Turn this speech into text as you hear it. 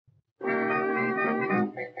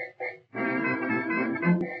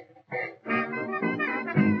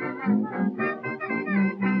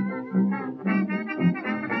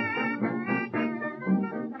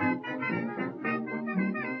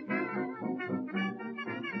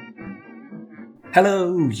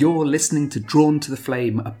Hello, you're listening to Drawn to the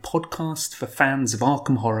Flame, a podcast for fans of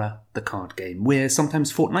Arkham Horror, the card game. We're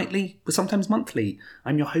sometimes fortnightly, we're sometimes monthly.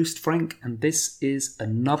 I'm your host, Frank, and this is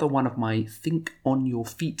another one of my Think on Your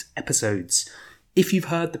Feet episodes. If you've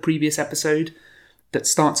heard the previous episode that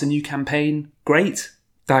starts a new campaign, great,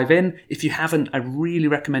 dive in. If you haven't, I really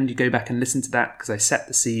recommend you go back and listen to that because I set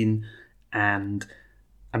the scene and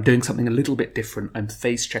I'm doing something a little bit different. I'm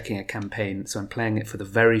face-checking a campaign, so I'm playing it for the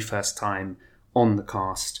very first time on the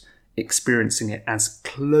cast, experiencing it as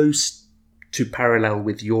close to parallel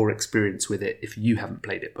with your experience with it if you haven't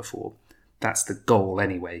played it before. That's the goal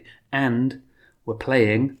anyway. And we're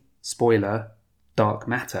playing, spoiler, Dark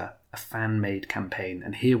Matter, a fan-made campaign.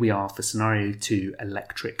 And here we are for Scenario 2,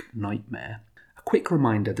 Electric Nightmare. A quick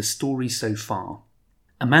reminder, the story so far.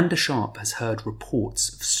 Amanda Sharp has heard reports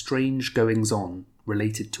of strange goings-on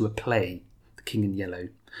related to a play, The King in Yellow.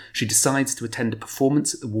 She decides to attend a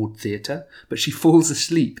performance at the Ward Theatre, but she falls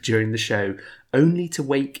asleep during the show, only to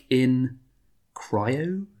wake in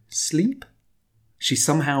cryo-sleep? She's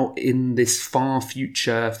somehow in this far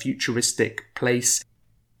futuristic place.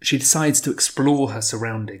 She decides to explore her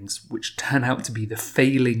surroundings, which turn out to be the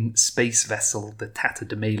failing space vessel, the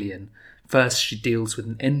Tatterdemalion. First, she deals with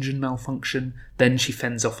an engine malfunction, then she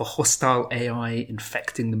fends off a hostile AI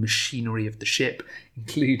infecting the machinery of the ship,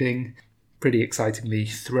 including, pretty excitingly,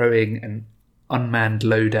 throwing an unmanned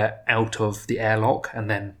loader out of the airlock and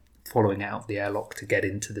then following out the airlock to get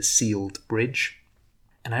into the sealed bridge.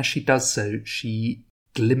 And as she does so, she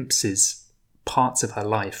glimpses parts of her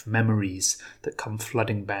life, memories that come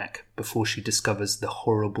flooding back before she discovers the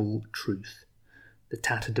horrible truth. The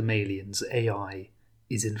Tatterdemalion's AI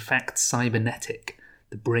is in fact cybernetic,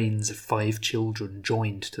 the brains of 5 children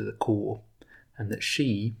joined to the core, and that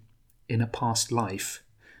she, in a past life,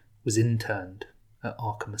 was interned at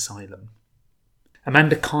Arkham Asylum.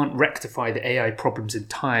 Amanda can't rectify the AI problems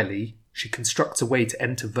entirely. She constructs a way to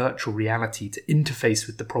enter virtual reality to interface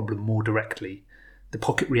with the problem more directly. The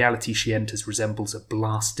pocket reality she enters resembles a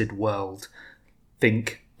blasted world.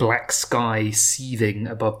 Think black sky seething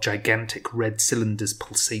above gigantic red cylinders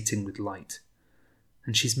pulsating with light.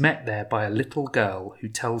 And she's met there by a little girl who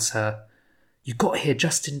tells her, "You got here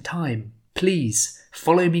just in time. Please,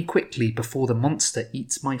 follow me quickly before the monster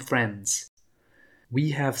eats my friends."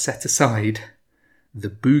 We have set aside the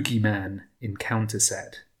Boogeyman encounter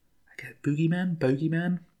set. I get Boogeyman?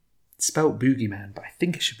 Bogeyman? It's spelt Boogeyman, but I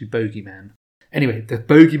think it should be Bogeyman. Anyway, the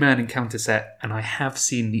Bogeyman encounter set, and I have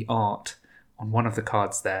seen the art on one of the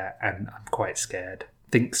cards there, and I'm quite scared.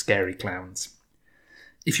 Think Scary Clowns.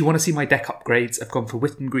 If you want to see my deck upgrades, I've gone for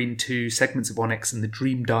Witham Green 2, Segments of Onyx, and the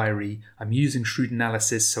Dream Diary. I'm using Shrewd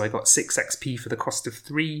Analysis, so I got 6 XP for the cost of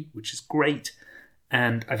 3, which is great.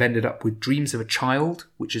 And I've ended up with Dreams of a Child,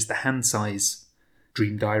 which is the hand size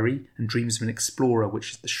Dream Diary, and Dreams of an Explorer,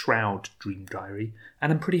 which is the Shroud Dream Diary.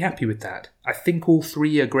 And I'm pretty happy with that. I think all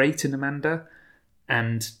 3 are great in Amanda.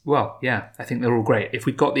 And, well, yeah, I think they're all great. If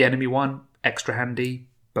we'd got the enemy one, extra handy,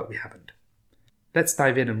 but we haven't. Let's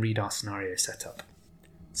dive in and read our scenario setup.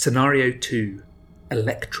 Scenario 2,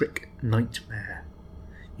 Electric Nightmare.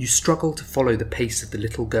 You struggle to follow the pace of the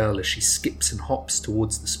little girl as she skips and hops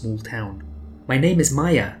towards the small town. "My name is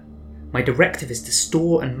Maya. My directive is to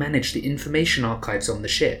store and manage the information archives on the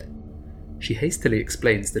ship." She hastily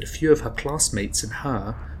explains that a few of her classmates and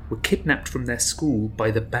her were kidnapped from their school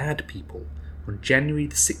by the bad people on January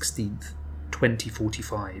the 16th,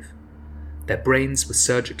 2045. Their brains were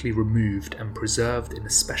surgically removed and preserved in a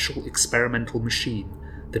special experimental machine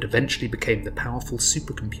that eventually became the powerful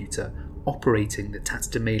supercomputer operating the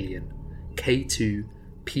Tatterdemalion, K2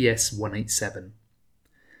 PS-187.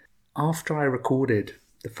 After I recorded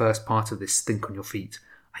the first part of this Think on Your Feet,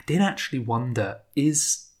 I did actually wonder,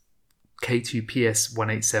 is K2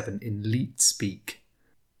 PS-187 in Leet speak?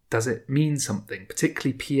 Does it mean something?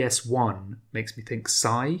 Particularly PS1 makes me think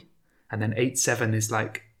Psi, and then 87 is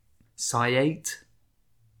like Psi 8,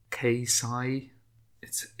 K Psi.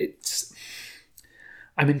 It's.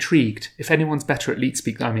 I'm intrigued. If anyone's better at Leet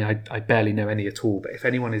speak, I mean, I barely know any at all, but if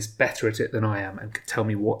anyone is better at it than I am and can tell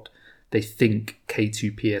me what they think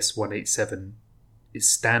K2 PS-187 is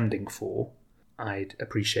standing for, I'd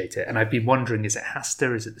appreciate it. And I've been wondering, is it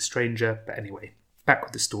Hasta? Is it the Stranger? But anyway, back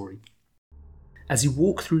with the story. As you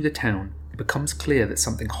walk through the town, it becomes clear that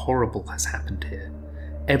something horrible has happened here.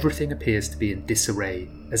 Everything appears to be in disarray,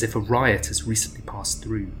 as if a riot has recently passed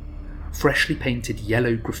through. Freshly painted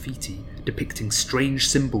yellow graffiti depicting strange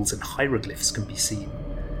symbols and hieroglyphs can be seen.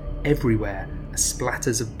 Everywhere are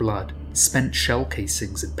splatters of blood, spent shell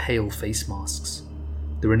casings and pale face masks.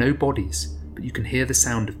 There are no bodies, but you can hear the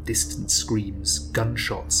sound of distant screams,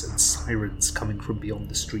 gunshots and sirens coming from beyond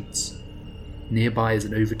the streets. Nearby is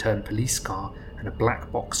an overturned police car and a black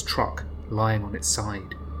box truck lying on its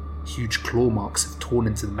side. Huge claw marks have torn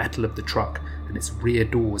into the metal of the truck and its rear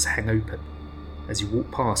doors hang open. As you walk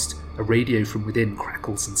past, a radio from within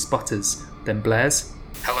crackles and sputters, then blares.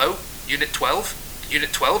 "Hello? Unit 12?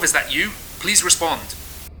 Unit 12, is that you? Please respond."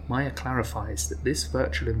 Maya clarifies that this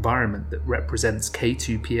virtual environment that represents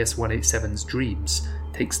K2PS-187's dreams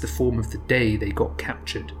takes the form of the day they got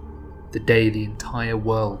captured, the day the entire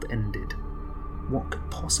world ended. What could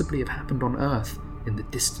possibly have happened on Earth in the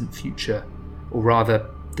distant future, or rather,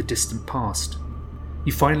 the distant past?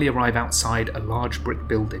 You finally arrive outside a large brick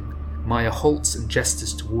building. Maya halts and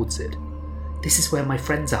gestures towards it. "This is where my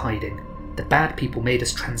friends are hiding. The bad people made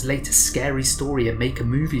us translate a scary story and make a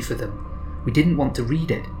movie for them. We didn't want to read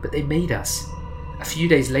it, but they made us. A few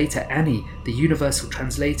days later, Annie, the universal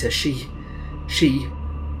translator, she...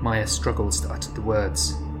 Maya struggles to utter the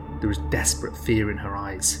words. There is desperate fear in her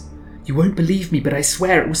eyes. "You won't believe me, but I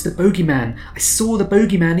swear it was the bogeyman. I saw the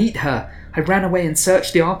bogeyman eat her. I ran away and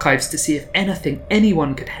searched the archives to see if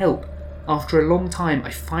anyone could help. After a long time, I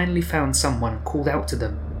finally found someone, called out to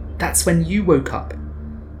them. That's when you woke up.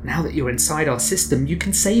 Now that you're inside our system, you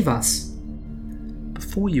can save us."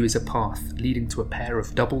 Before you is a path leading to a pair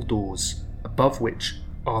of double doors, above which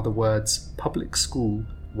are the words Public School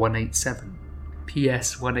 187.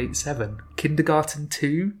 PS 187. Kindergarten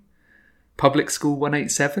 2? Public School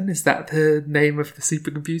 187? Is that the name of the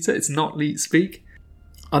supercomputer? It's not Leet Speak.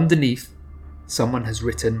 Underneath, someone has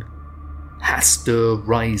written, "Hastur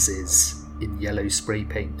rises," in yellow spray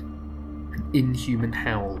paint. An inhuman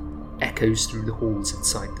howl echoes through the halls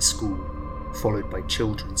inside the school, followed by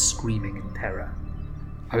children screaming in terror.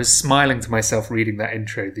 I was smiling to myself reading that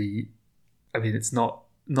intro. It's not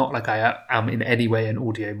like I am in any way an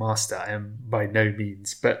audio master. I am by no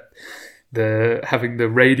means. But having the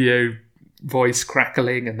radio voice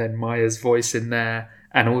crackling and then Maya's voice in there,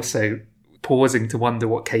 and also pausing to wonder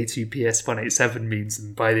what K2PS-187 means,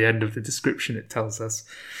 and by the end of the description it tells us.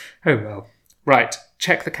 Oh well. Right,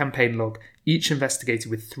 check the campaign log. Each investigator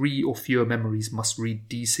with 3 or fewer memories must read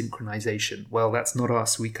desynchronization. Well, that's not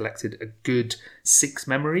us. We collected a good 6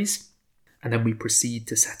 memories, and then we proceed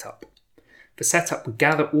to set up. For setup, we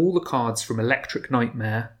gather all the cards from Electric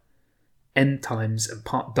Nightmare, End Times, and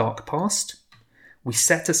Dark Past. We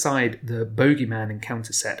set aside the Bogeyman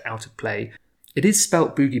encounter set out of play. It is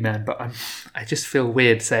spelt Boogeyman, but I just feel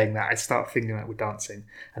weird saying that. I start thinking that we're dancing.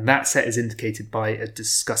 And that set is indicated by a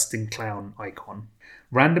disgusting clown icon.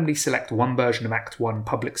 Randomly select one version of Act 1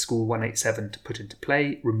 Public School 187 to put into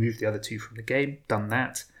play. Remove the other 2 from the game. Done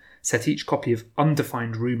that. Set each copy of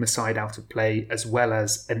Undefined Room aside out of play, as well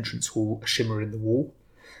as Entrance Hall, A Shimmer in the Wall.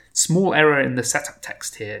 Small error in the setup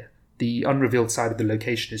text here. The unrevealed side of the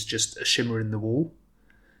location is just A Shimmer in the Wall.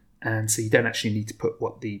 And so you don't actually need to put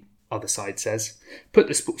what the other side says. Put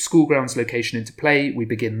the school grounds location into play. We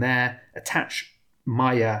begin there. Attach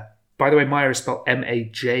Maya. By the way, Maya is spelled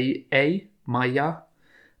M-A-J-A. Maya.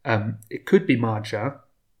 It could be Marja.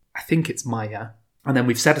 I think it's Maya. And then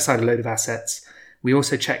we've set aside a load of assets. We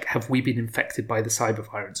also check, have we been infected by the cyber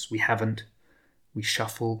virus? We haven't. We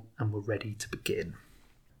shuffle and we're ready to begin.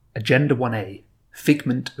 Agenda 1A.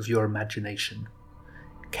 Figment of your imagination.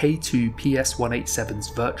 K2PS-187's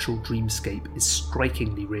virtual dreamscape is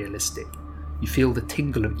strikingly realistic. You feel the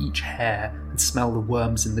tingle of each hair and smell the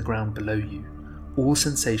worms in the ground below you. All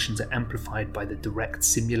sensations are amplified by the direct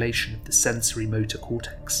simulation of the sensory motor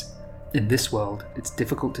cortex. In this world, it's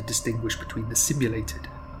difficult to distinguish between the simulated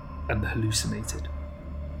and the hallucinated.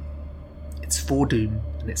 It's Foredoom,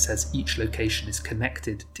 and it says each location is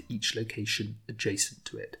connected to each location adjacent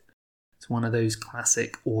to it. It's one of those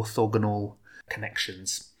classic orthogonal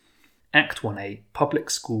connections. Act 1A, Public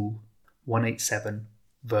School 187,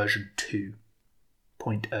 version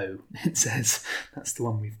 2.0. It says that's the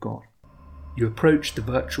one we've got. You approach the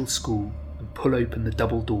virtual school and pull open the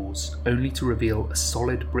double doors, only to reveal a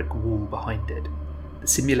solid brick wall behind it. The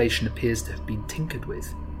simulation appears to have been tinkered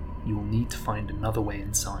with. You will need to find another way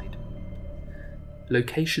inside.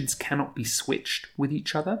 Locations cannot be switched with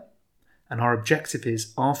each other, and our objective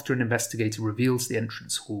is, after an investigator reveals the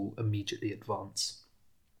entrance hall, immediately advance.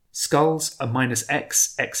 Skulls are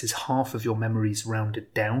 -X. X is half of your memories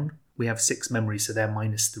rounded down. We have 6 memories, so they're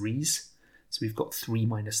 -3s. So we've got 3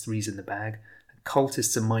 -3s in the bag. And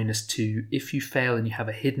cultists are -2. If you fail and you have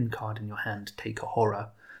a hidden card in your hand, take a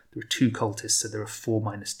horror. There are 2 cultists, so there are 4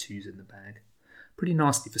 -2s in the bag. Pretty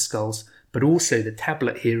nasty for skulls. But also the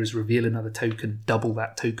tablet here is reveal another token, double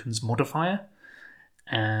that token's modifier.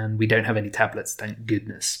 And we don't have any tablets, thank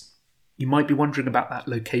goodness. You might be wondering about that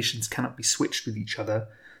locations cannot be switched with each other.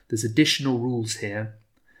 There's additional rules here.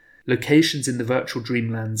 Locations in the virtual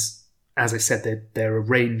dreamlands As I said, they're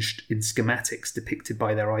arranged in schematics depicted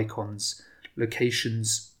by their icons.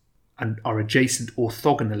 Locations are adjacent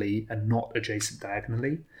orthogonally and not adjacent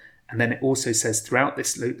diagonally. And then it also says throughout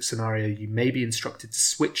this scenario, you may be instructed to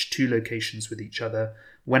switch two locations with each other.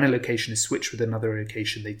 When a location is switched with another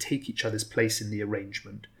location, they take each other's place in the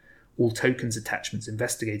arrangement. All tokens, attachments,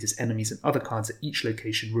 investigators, enemies, and other cards at each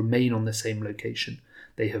location remain on the same location.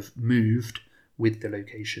 They have moved with the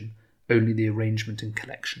location. Only the arrangement and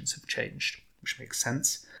collections have changed, which makes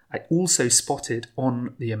sense. I also spotted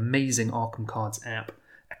on the amazing Arkham Cards app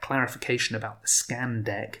a clarification about the scan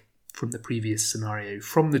deck from the previous scenario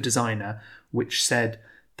from the designer, which said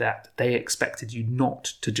that they expected you not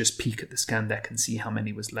to just peek at the scan deck and see how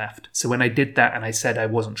many was left. So when I did that and I said I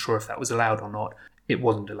wasn't sure if that was allowed or not, it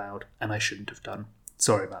wasn't allowed, and I shouldn't have done.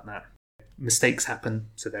 Sorry about that. Mistakes happen,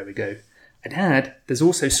 so there we go. I'd add, there's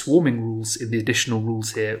also swarming rules in the additional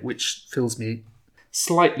rules here, which fills me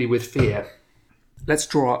slightly with fear. Let's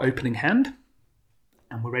draw our opening hand,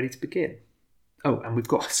 and we're ready to begin. Oh, and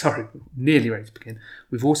nearly ready to begin.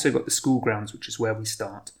 We've also got the school grounds, which is where we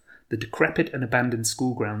start. The decrepit and abandoned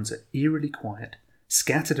school grounds are eerily quiet.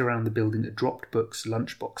 Scattered around the building are dropped books,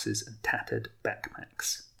 lunch boxes, and tattered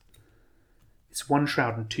backpacks. It's 1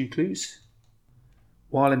 shroud and 2 clues.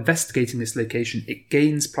 While investigating this location, it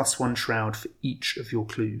gains +1 shroud for each of your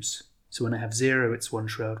clues. So when I have 0, it's 1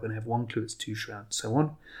 shroud. When I have 1 clue, it's 2 shroud, so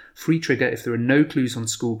on. Free trigger: if there are no clues on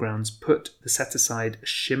school grounds, put the set aside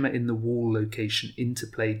shimmer in the wall location into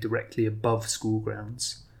play directly above school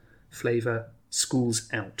grounds. Flavor: schools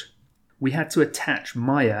out. We had to attach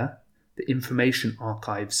Maya, the information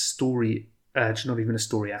archive's story, not even a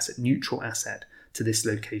story asset, neutral asset, to this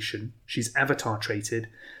location. She's avatar traded.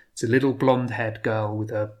 It's a little blonde-haired girl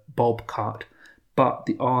with a bob cut, but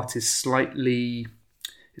the art is slightly...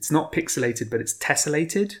 It's not pixelated, but it's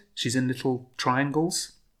tessellated. She's in little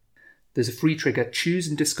triangles. There's a free trigger: choose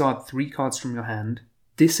and discard 3 cards from your hand,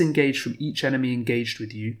 disengage from each enemy engaged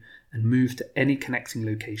with you, and move to any connecting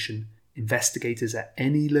location. Investigators at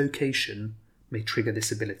any location may trigger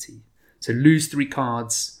this ability. So lose 3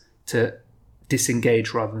 cards to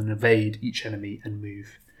disengage rather than evade each enemy and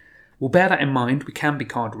move. We'll bear that in mind. We can be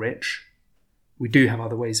card rich. We do have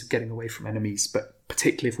other ways of getting away from enemies, but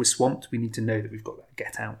particularly if we're swamped, we need to know that we've got that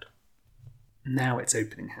get out. Now it's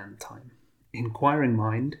opening hand time. Inquiring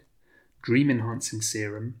Mind, Dream Enhancing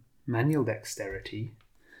Serum, Manual Dexterity.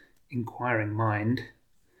 Inquiring Mind,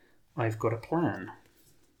 I've got a plan.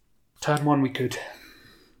 Turn 1, we could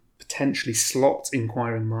potentially slot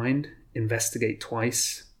Inquiring Mind, investigate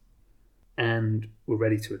twice, and we're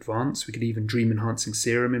ready to advance. We could even Dream Enhancing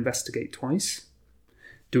Serum, investigate twice.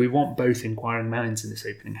 Do we want both Inquiring Minds in this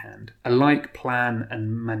opening hand? I like Plan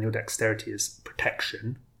and Manual Dexterity as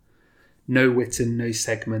protection. No Witten, no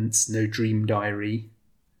segments, no Dream Diary.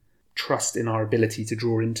 Trust in our ability to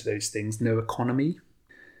draw into those things. No Economy.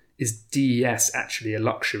 Is DES actually a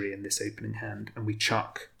luxury in this opening hand? And we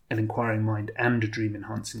chuck an Inquiring Mind and a Dream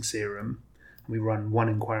Enhancing Serum. And we run 1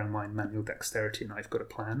 Inquiring Mind, Manual Dexterity, and I've got a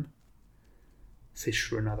plan. Fish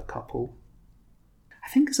for another couple. I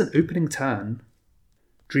think as an opening turn,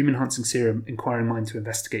 Dream Enhancing Serum, Inquiring Mind to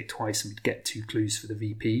investigate twice, and we'd get 2 clues for the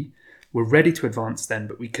VP. We're ready to advance then,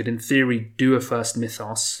 but we could in theory do a first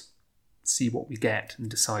Mythos, see what we get, and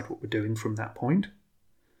decide what we're doing from that point.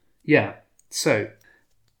 Yeah, so,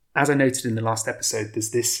 as I noted in the last episode,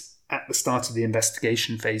 there's this, at the start of the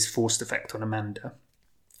investigation phase, forced effect on Amanda.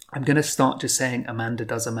 I'm going to start just saying Amanda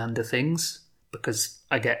does Amanda things, because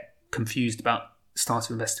I get confused about start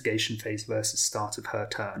of investigation phase versus start of her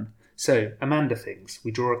turn. So, Amanda things. We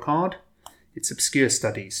draw a card. It's Obscure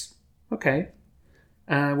Studies. Okay.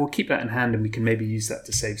 We'll keep that in hand and we can maybe use that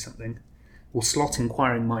to save something. We'll slot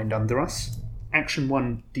Inquiring Mind under us. Action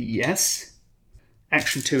 1, DES.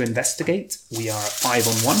 Action 2, Investigate. We are at 5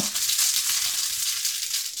 on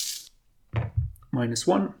 1.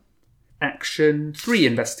 -1. Action 3,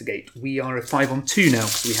 Investigate. We are at 5 on 2 now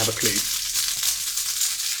because we have a clue.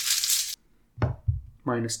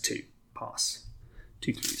 -2. Pass.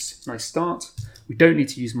 2 clues. Nice start. We don't need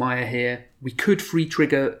to use Maya here. We could free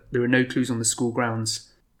trigger. There are no clues on the school grounds.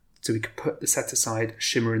 So we could put the set aside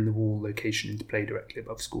shimmer in the wall location into play directly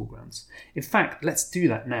above school grounds. In fact, let's do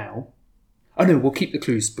that now. Oh no, we'll keep the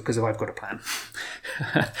clues because I've got a plan.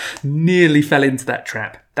 Nearly fell into that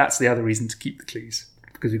trap. That's the other reason to keep the clues.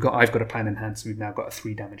 Because I've got a plan in hand, so we've now got a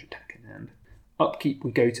 3 damage attack in hand. Upkeep,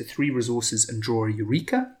 we go to 3 resources and draw a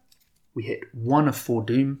Eureka. We hit 1 of 4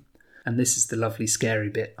 Doom. And this is the lovely scary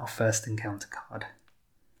bit, our first encounter card.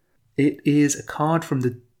 It is a card from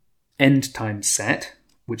the End Times set,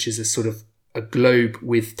 which is a sort of a globe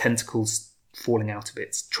with tentacles falling out of it.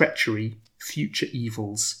 It's Treachery, Future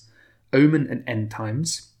Evils, Omen and End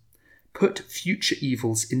Times, put Future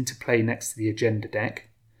Evils into play next to the agenda deck,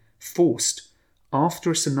 Forced,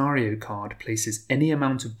 after a scenario card places any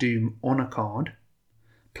amount of Doom on a card,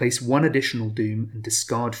 place one additional Doom and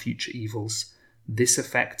discard Future Evils. This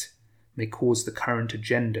effect may cause the current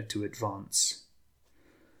agenda to advance.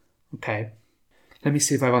 Okay, let me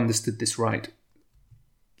see if I've understood this right.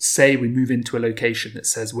 Say we move into a location that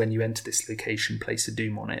says when you enter this location, place a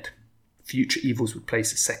Doom on it. Future Evils would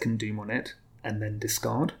place a second Doom on it and then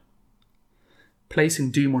discard.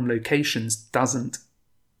 Placing Doom on locations doesn't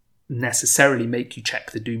necessarily make you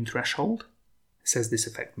check the Doom threshold. It says this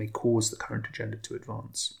effect may cause the current agenda to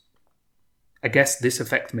advance. I guess this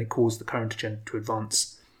effect may cause the current agenda to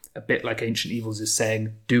advance a bit like Ancient Evils is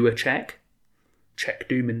saying, do a check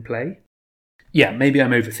Doom in play. Yeah, maybe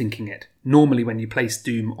I'm overthinking it. Normally when you place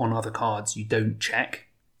Doom on other cards, you don't check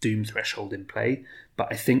Doom threshold in play, but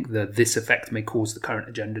I think that this effect may cause the current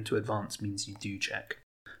agenda to advance means you do check.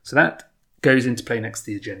 So that goes into play next to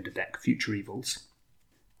the agenda deck, Future Evils.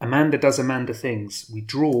 Amanda does Amanda things. We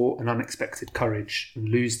draw an Unexpected Courage and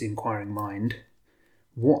lose the Inquiring Mind.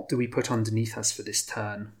 What do we put underneath us for this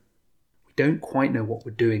turn? We don't quite know what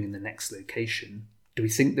we're doing in the next location. Do we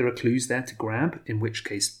think there are clues there to grab, in which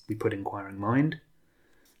case we put Inquiring Mind?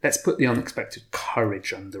 Let's put the Unexpected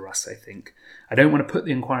Courage under us, I think. I don't want to put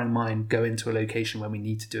the Inquiring Mind, go into a location where we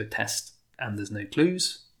need to do a test and there's no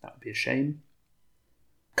clues. That would be a shame.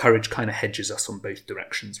 Courage kind of hedges us on both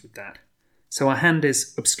directions with that. So our hand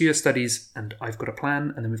is Obscure Studies and I've Got a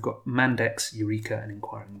Plan, and then we've got Mandex, Eureka and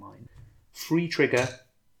Inquiring Mind. Free trigger,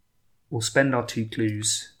 we'll spend our 2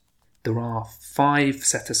 clues. There are 5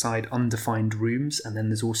 set-aside undefined rooms, and then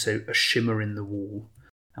there's also a shimmer in the wall,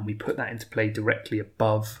 and we put that into play directly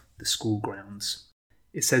above the school grounds.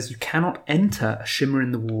 It says you cannot enter a shimmer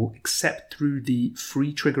in the wall except through the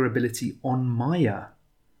free trigger ability on Maya,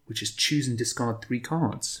 which is choose and discard 3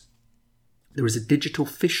 cards. There is a digital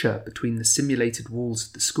fissure between the simulated walls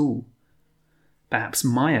of the school. Perhaps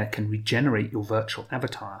Maya can regenerate your virtual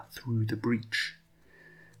avatar through the breach.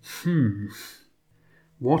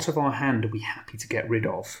 What of our hand are we happy to get rid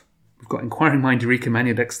of? We've got Inquiring Mind, Eureka,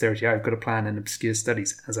 Manual Dexterity, I've Got a Plan, and Obscure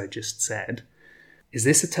Studies, as I just said. Is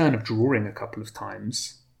this a turn of drawing a couple of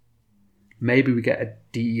times? Maybe we get a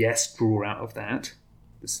DES draw out of that.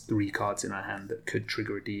 There's 3 cards in our hand that could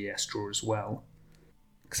trigger a DES draw as well.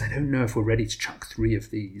 Because I don't know if we're ready to chuck 3 of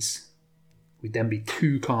these. We'd then be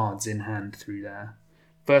 2 cards in hand through there.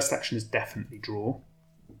 First action is definitely draw.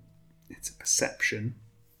 It's a perception.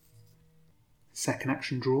 Second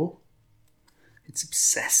action, draw. It's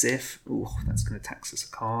obsessive. Ooh, that's going to tax us a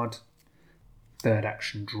card. Third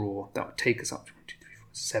action, draw. That would take us up to 1, 2, 3, 4,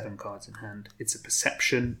 7 cards in hand. It's a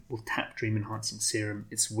perception. We'll tap Dream Enhancing Serum.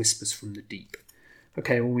 It's Whispers from the Deep.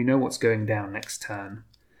 Okay, well, we know what's going down next turn.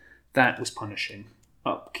 That was punishing.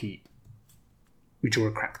 Upkeep. We draw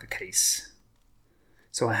a Crack the Case.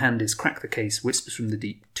 So our hand is Crack the Case, Whispers from the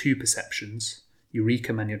Deep, 2 perceptions,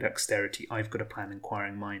 Eureka, Manual Dexterity, I've Got a Plan,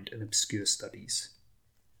 Inquiring Mind, and Obscure Studies.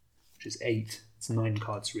 Which is 8. It's 9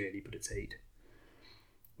 cards really, but it's 8.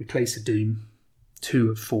 We place a Doom, 2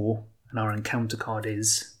 of 4, and our encounter card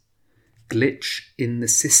is Glitch in the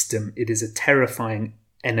System. It is a terrifying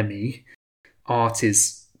enemy. Art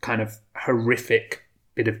is kind of horrific,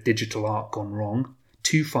 bit of digital art gone wrong.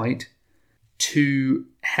 2 fight, 2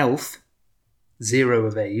 health, 0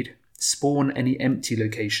 evade, spawn any empty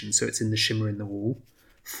location, so it's in the shimmer in the wall.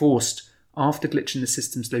 Forced, after Glitch in the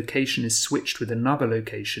System's location is switched with another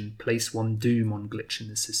location, place 1 Doom on Glitch in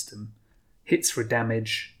the System. Hits for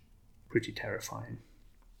damage, pretty terrifying.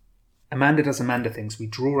 Amanda does Amanda things. We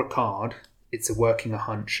draw a card, it's a Working a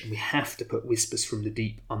Hunch, and we have to put Whispers from the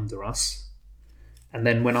Deep under us. And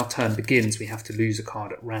then when our turn begins, we have to lose a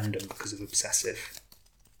card at random because of Obsessive,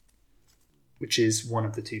 which is one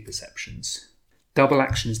of the 2 perceptions. Double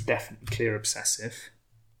action is definitely clear Obsessive.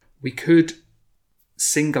 We could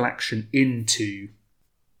single action into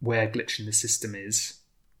where Glitch in the System is.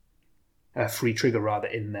 Free trigger rather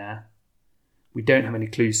in there. We don't have any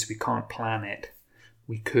clues, so we can't plan it.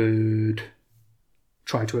 We could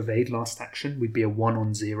try to evade last action. We'd be a 1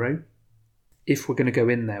 on 0. If we're going to go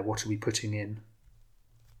in there, what are we putting in?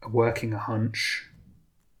 A Working a Hunch.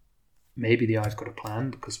 Maybe the I've Got a Plan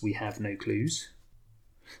because we have no clues.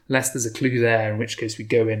 Unless there's a clue there, in which case we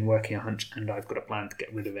go in Working a Hunch and I've Got a Plan to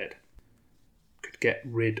get rid of it. Could get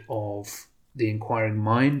rid of the Inquiring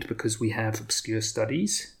Mind because we have Obscure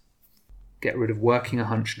Studies. Get rid of Working a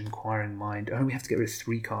Hunch and Inquiring Mind. Oh, we have to get rid of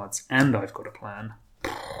 3 cards and I've Got a Plan.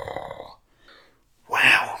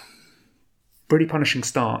 Wow. Pretty punishing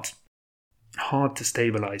start. Hard to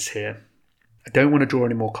stabilise here. I don't want to draw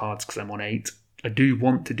any more cards because I'm on 8. I do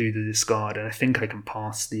want to do the discard, and I think I can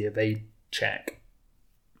pass the evade check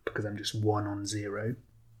because I'm just 1 on 0.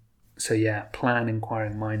 So yeah, plan,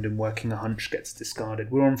 inquiring mind, and working a hunch gets discarded.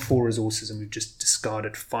 We're on 4 resources and we've just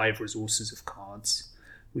discarded 5 resources of cards.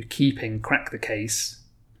 We're keeping Crack the Case,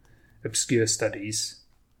 Obscure Studies,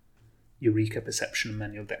 Eureka, Perception, and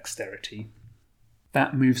Manual Dexterity.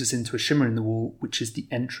 That moves us into a Shimmer in the Wall, which is the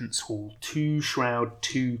entrance hall. 2 shroud,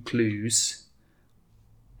 2 clues.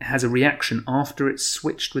 It has a reaction after it's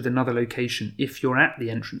switched with another location. If you're at the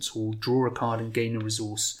entrance hall, draw a card and gain a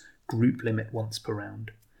resource. Group limit once per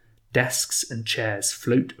round. Desks and chairs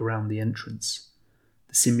float around the entrance.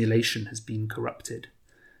 The simulation has been corrupted,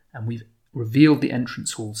 and we've revealed the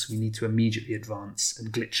entrance hall, so we need to immediately advance,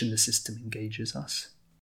 and glitch in the system engages us.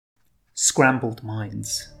 Scrambled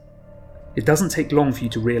minds. It doesn't take long for you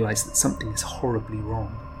to realise that something is horribly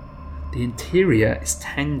wrong. The interior is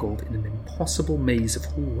tangled in an impossible maze of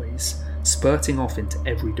hallways, spurting off into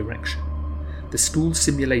every direction. The school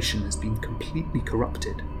simulation has been completely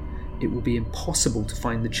corrupted. It will be impossible to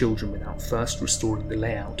find the children without first restoring the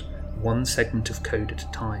layout, 1 segment of code at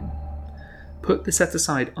a time. Put the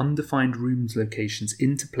set-aside undefined rooms locations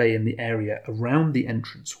into play in the area around the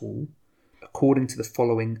entrance hall, according to the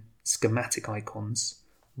following schematic icons,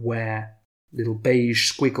 where little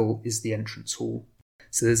beige squiggle is the entrance hall.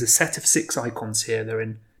 So there's a set of 6 icons here. They're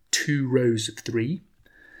in 2 rows of 3.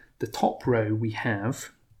 The top row we have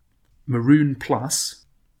maroon plus,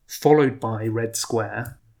 followed by red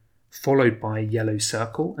square, followed by yellow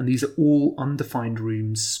circle, and these are all undefined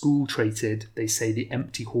rooms, school-traded. They say the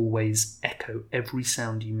empty hallways echo every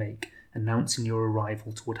sound you make, announcing your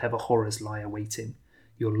arrival to whatever horrors lie awaiting.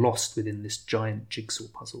 You're lost within this giant jigsaw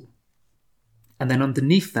puzzle. And then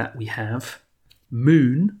underneath that we have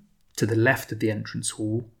moon to the left of the entrance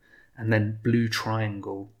hall, and then blue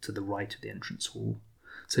triangle to the right of the entrance hall.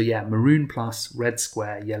 So yeah, maroon plus, red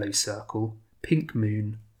square, yellow circle, pink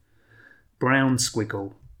moon, brown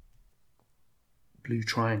squiggle, blue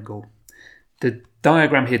triangle. The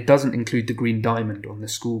diagram here doesn't include the green diamond on the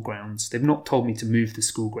school grounds. They've not told me to move the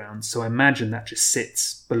school grounds, so I imagine that just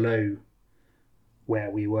sits below where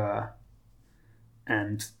we were.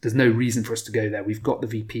 And there's no reason for us to go there. We've got the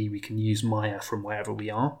VP, we can use Maya from wherever we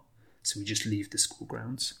are, so we just leave the school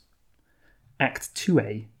grounds. Act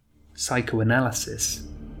 2A, Psychoanalysis.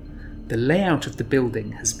 The layout of the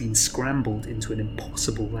building has been scrambled into an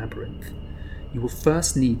impossible labyrinth. You will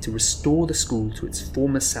first need to restore the school to its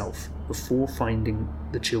former self before finding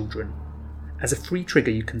the children. As a free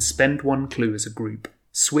trigger, you can spend 1 clue as a group,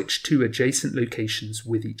 switch 2 adjacent locations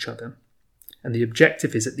with each other. And the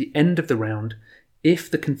objective is, at the end of the round, if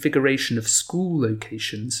the configuration of school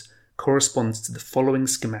locations corresponds to the following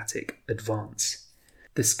schematic, advance.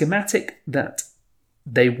 The schematic that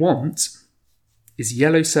they want is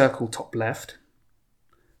yellow circle top left,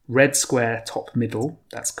 red square top middle,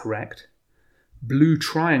 that's correct, blue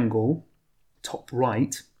triangle top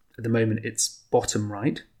right, at the moment it's bottom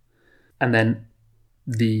right, and then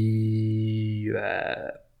the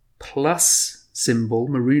plus symbol,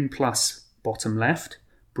 maroon plus bottom left,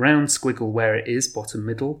 brown squiggle where it is bottom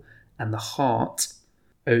middle, and the heart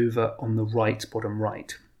over on the right bottom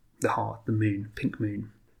right. The heart, the moon, pink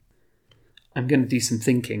moon. I'm going to do some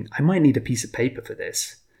thinking. I might need a piece of paper for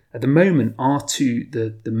this. At the moment, R2,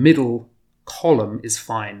 the middle column is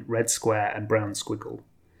fine, red square and brown squiggle.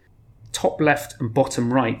 Top left and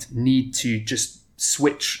bottom right need to just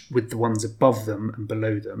switch with the ones above them and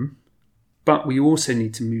below them. But we also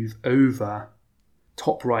need to move over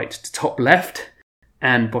top right to top left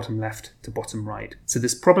and bottom left to bottom right. So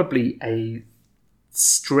there's probably a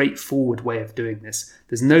straightforward way of doing this.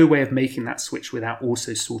 There's no way of making that switch without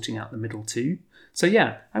also sorting out the middle too. So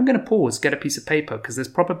yeah, I'm going to pause, get a piece of paper, because there's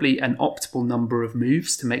probably an optimal number of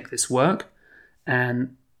moves to make this work,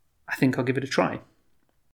 and I think I'll give it a try.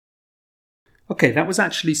 Okay, that was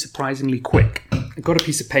actually surprisingly quick. I got a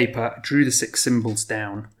piece of paper, drew the 6 symbols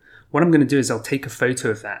down. What I'm going to do is I'll take a photo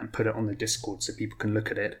of that and put it on the Discord so people can look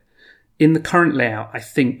at it. In the current layout, I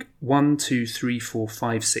think 1, 2, 3, 4,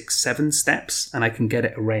 5, 6, 7 steps, and I can get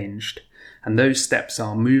it arranged. And those steps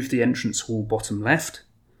are move the entrance hall bottom left,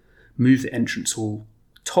 move the entrance hall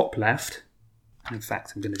top left. In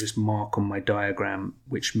fact, I'm going to just mark on my diagram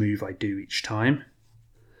which move I do each time.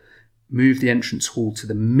 Move the entrance hall to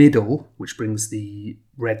the middle, which brings the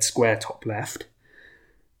red square top left.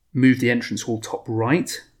 Move the entrance hall top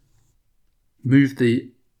right. Move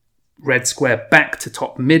the red square back to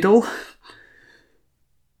top middle.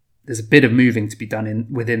 There's a bit of moving to be done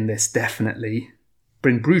within this, definitely.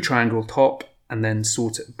 Bring blue triangle top, and then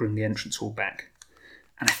sort it, bring the entrance hall back.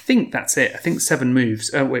 And I think that's it. I think 7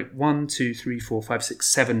 moves. Oh, wait. 1, 2, 3, 4, 5, 6,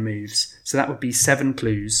 7 moves. So that would be 7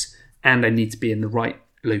 clues. And I need to be in the right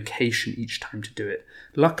location each time to do it.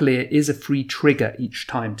 Luckily, it is a free trigger each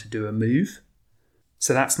time to do a move.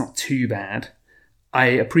 So that's not too bad. I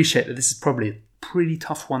appreciate that this is probably a pretty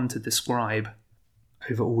tough one to describe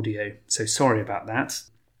over audio. So sorry about that.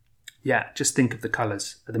 Yeah, just think of the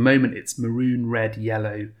colours. At the moment, it's maroon, red,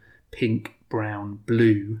 yellow, pink, brown,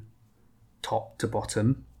 blue, top to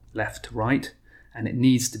bottom, left to right. And it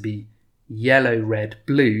needs to be yellow, red,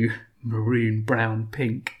 blue, maroon, brown,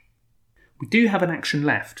 pink. We do have an action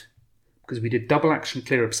left because we did double action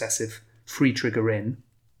clear obsessive, free trigger in,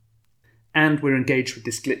 and we're engaged with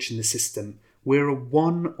this glitch in the system. We're a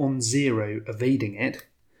 1 on 0 evading it.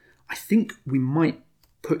 I think we might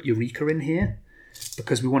put Eureka in here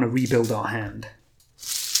because we want to rebuild our hand.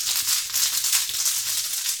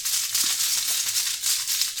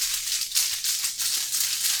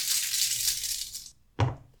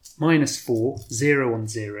 -4, 0 on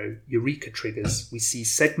 0, Eureka triggers. We see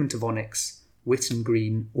Segment of Onyx, Witten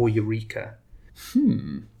Green, or Eureka.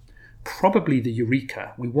 Probably the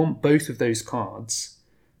Eureka. We want both of those cards,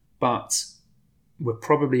 but we're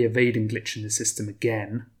probably evading glitch in the system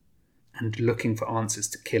again and looking for answers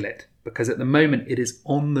to kill it, because at the moment it is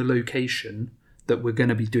on the location that we're going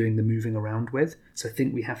to be doing the moving around with, so I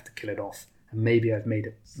think we have to kill it off. And maybe I've made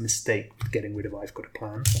a mistake with getting rid of I've Got a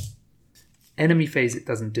Plan. Enemy phase, it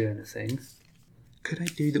doesn't do anything. Could I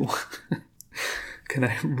do the one? Can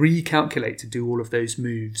I recalculate to do all of those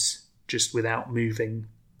moves just without moving?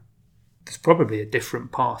 There's probably a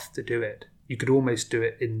different path to do it. You could almost do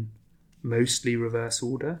it in mostly reverse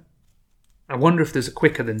order. I wonder if there's a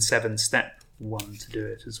quicker than 7-step one to do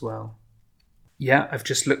it as well. Yeah, I've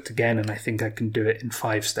just looked again and I think I can do it in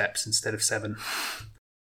 5 steps instead of 7.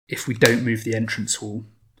 If we don't move the entrance hall.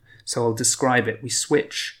 So I'll describe it. We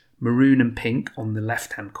switch maroon and pink on the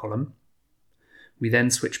left-hand column. We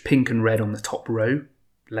then switch pink and red on the top row,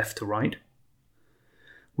 left to right.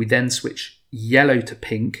 We then switch yellow to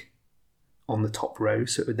pink on the top row,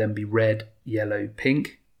 so it would then be red, yellow,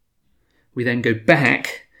 pink. We then go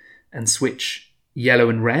back and switch yellow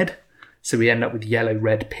and red, so we end up with yellow,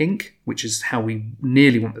 red, pink, which is how we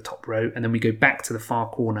nearly want the top row. And then we go back to the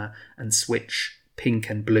far corner and switch pink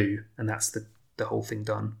and blue, and that's the whole thing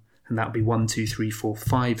done. And that would be 1, 2, 3, 4,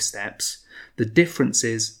 5 steps. The difference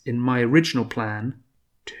is, in my original plan,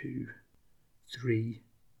 2, 3,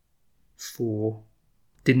 4,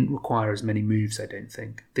 didn't require as many moves, I don't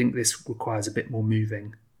think. I think this requires a bit more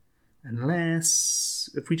moving. Unless,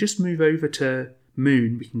 if we just move over to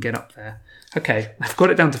moon, we can get up there. Okay, I've got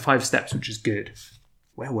it down to 5 steps, which is good.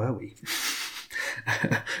 Where were we?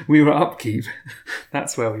 We were upkeep.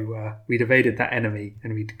 That's where we were. We'd evaded that enemy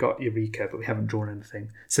and we'd got Eureka, but we haven't drawn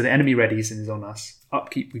anything. So the enemy readies and is on us.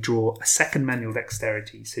 Upkeep, we draw a second manual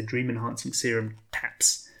dexterity. So Dream Enhancing Serum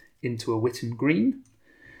taps into a Witten Green.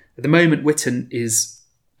 At the moment, Witten is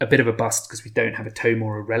a bit of a bust because we don't have a tome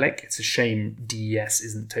or a relic. It's a shame DES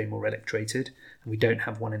isn't tome or relic traded, and we don't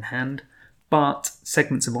have one in hand. But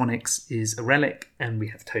Segments of Onyx is a relic, and we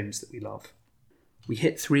have tomes that we love. We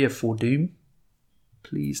hit 3 of 4 Doom.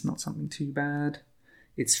 Please, not something too bad.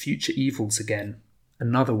 It's Future Evils again.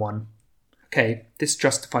 Another one. Okay, this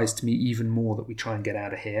justifies to me even more that we try and get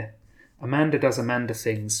out of here. Amanda does Amanda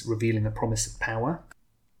things, revealing a promise of power.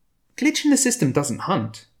 Glitch in the system doesn't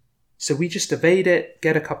hunt. So we just evade it,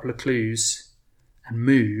 get a couple of clues, and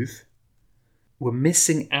move. We're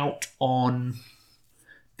missing out on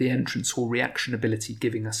the entrance hall reaction ability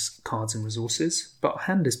giving us cards and resources, but our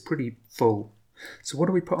hand is pretty full. So what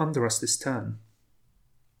do we put under us this turn?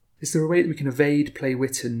 Is there a way that we can evade, play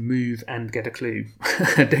Witten, move, and get a clue?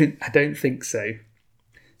 I don't think so.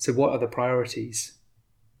 So what are the priorities?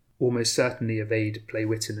 Almost certainly evade, play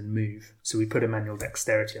Witten, and move. So we put a manual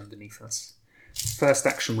dexterity underneath us. First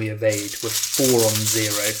action we evade, we're 4 on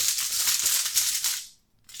 0.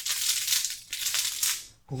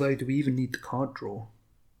 Although, do we even need the card draw?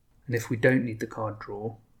 And if we don't need the card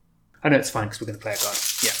draw... I know it's fine because we're going to play a card.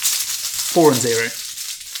 Yeah. 4 on 0.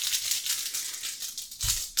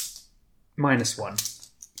 -1.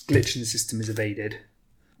 Glitch in the system is evaded.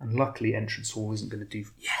 And luckily Entrance Hall isn't going to do...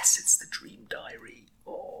 Yes, it's the Dream Diary.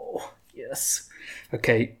 Oh, yes.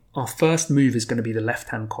 Okay, our first move is going to be the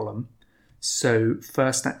left-hand column. So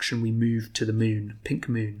first action we move to the moon, pink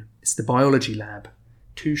moon. It's the biology lab.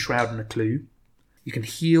 2 shroud and a clue. You can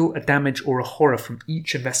heal a damage or a horror from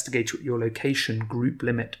each investigator at your location, group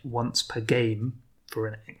limit once per game for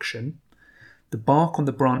an action. The bark on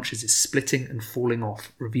the branches is splitting and falling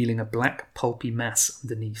off, revealing a black pulpy mass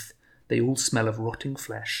underneath. They all smell of rotting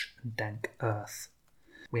flesh and dank earth.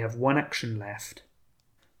 We have 1 action left.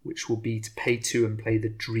 which will be to pay 2 and play the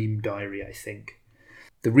Dream Diary, I think.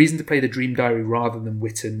 The reason to play the Dream Diary rather than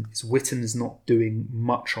Witten is Witten is not doing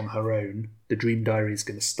much on her own. The Dream Diary is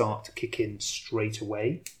going to start to kick in straight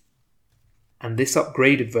away. And this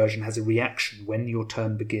upgraded version has a reaction. When your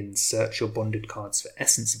turn begins, search your bonded cards for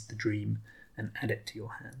Essence of the Dream and add it to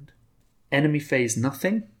your hand. Enemy phase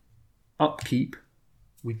nothing. Upkeep.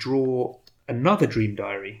 We draw another Dream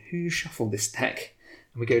Diary. Who shuffled this deck?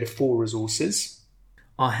 And we go to 4 resources.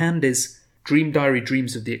 Our hand is Dream Diary,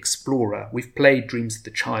 Dreams of the Explorer. We've played Dreams of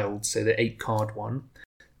the Child, so the 8-card one.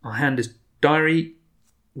 Our hand is Diary,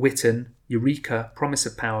 Witten, Eureka, Promise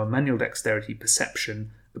of Power, Manual Dexterity,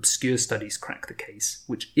 Perception, Obscure Studies, Crack the Case,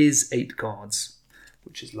 which is 8 cards,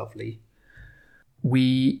 which is lovely.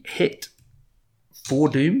 We hit 4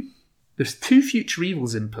 Doom. There's 2 Future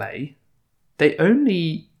Evils in play. They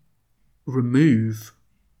only remove...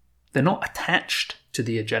 They're not attached to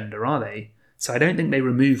the agenda, are they? So I don't think they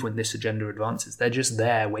remove when this agenda advances. They're just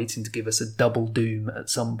there waiting to give us a double Doom at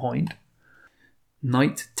some point.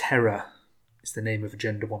 Night Terror is the name of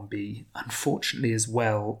Agenda 1B. Unfortunately as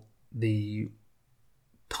well, the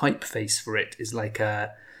typeface for it is like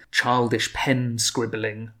a childish pen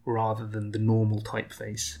scribbling rather than the normal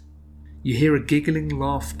typeface. You hear a giggling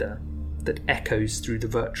laughter that echoes through the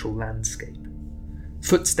virtual landscape.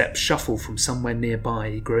 Footsteps shuffle from somewhere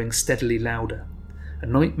nearby, growing steadily louder. A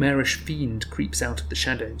nightmarish fiend creeps out of the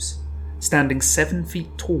shadows. Standing 7 feet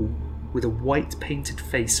tall, with a white painted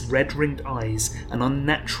face, red-ringed eyes, and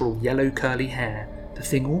unnatural yellow curly hair, the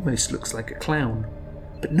thing almost looks like a clown.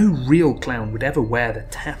 But no real clown would ever wear the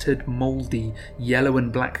tattered, mouldy, yellow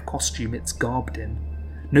and black costume it's garbed in.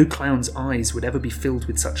 No clown's eyes would ever be filled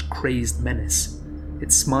with such crazed menace.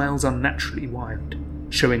 Its smiles unnaturally wide,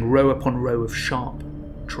 showing row upon row of sharp,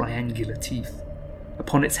 triangular teeth.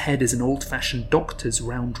 Upon its head is an old-fashioned doctor's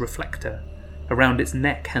round reflector. Around its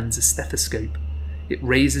neck hangs a stethoscope. It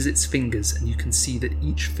raises its fingers, and you can see that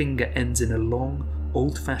each finger ends in a long,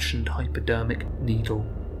 old-fashioned hypodermic needle.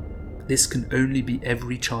 This can only be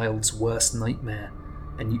every child's worst nightmare,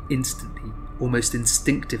 and you instantly, almost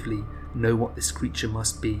instinctively, know what this creature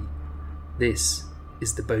must be. This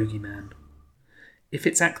is the Bogeyman. If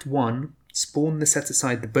it's Act 1, spawn the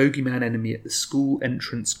set-aside the Bogeyman enemy at the school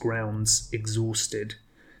entrance grounds exhausted.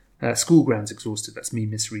 School grounds exhausted, that's me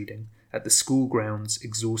misreading. At the school grounds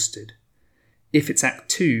exhausted. If it's Act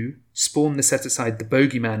 2, spawn the set-aside the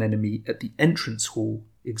Bogeyman enemy at the entrance hall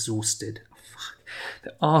exhausted. Oh, fuck.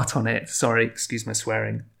 The art on it, sorry, excuse my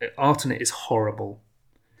swearing, the art on it is horrible.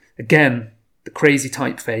 Again, the crazy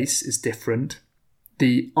typeface is different.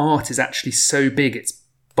 The art is actually so big it's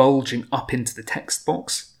bulging up into the text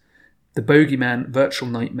box. The Bogeyman, Virtual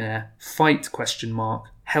Nightmare, Fight ?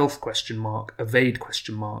 Health ? Evade ?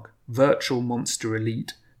 Virtual Monster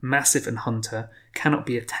Elite, Massive and Hunter, cannot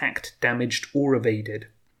be attacked, damaged or evaded.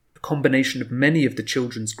 A combination of many of the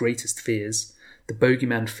children's greatest fears, the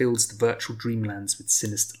Bogeyman fills the virtual dreamlands with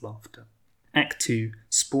sinister laughter. Act 2,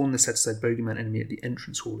 spawn the set-aside Bogeyman enemy at the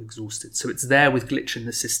entrance hall exhausted. So it's there with glitch in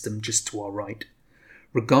the system just to our right.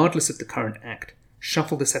 Regardless of the current act,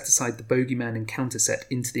 shuffle the set-aside the Bogeyman encounter set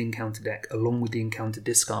into the encounter deck along with the encounter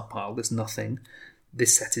discard pile. There's nothing.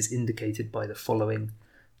 This set is indicated by the following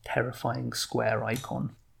terrifying square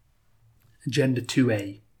icon. Agenda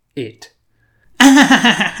 2A. It.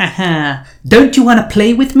 Don't you want to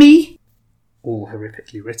play with me? All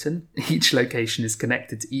horrifically written. Each location is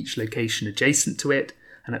connected to each location adjacent to it,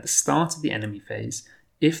 and at the start of the enemy phase,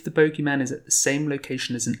 if the Bogeyman is at the same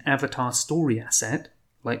location as an avatar story asset,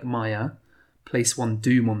 like Maya, place 1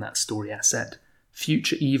 Doom on that story asset.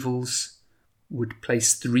 Future Evils would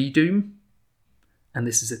place 3 Doom, and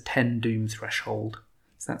this is a 10 Doom threshold,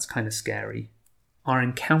 so that's kind of scary. Our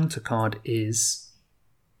encounter card is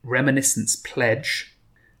Reminiscence Pledge.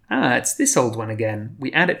 It's this old one again.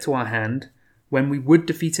 We add it to our hand. When we would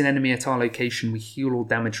defeat an enemy at our location, we heal all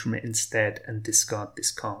damage from it instead and discard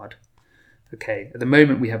this card. Okay, at the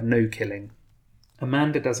moment we have no killing.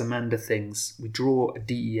 Amanda does Amanda things. We draw a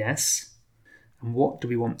DES. And what do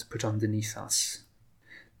we want to put underneath us?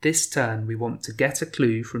 This turn we want to get a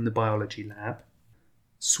clue from the biology lab,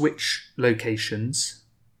 switch locations,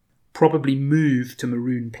 probably move to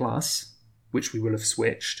Maroon Plus, which we will have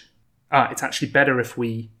switched. It's actually better if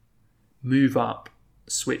we move up,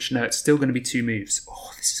 switch. No, it's still going to be 2 moves.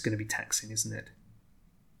 Oh, this is going to be taxing, isn't it?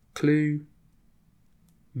 Clue,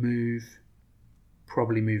 move,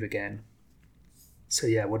 probably move again. So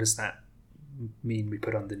yeah, what does that mean we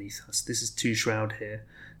put underneath us? This is 2 Shroud here.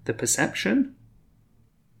 The Perception,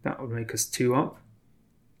 that would make us 2 up.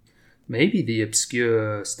 Maybe the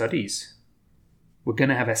Obscure Studies. We're going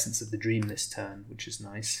to have Essence of the Dream this turn, which is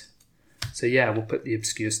nice. So yeah, we'll put the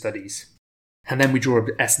obscure studies. And then we draw an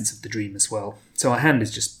essence of the dream as well. So our hand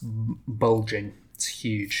is just bulging. It's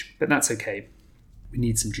huge, but that's okay. We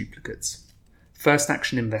need some duplicates. First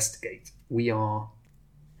action, investigate. We are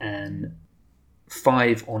an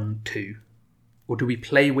 5 on 2. Or do we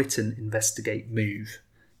play Witten, investigate, move?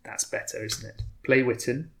 That's better, isn't it? Play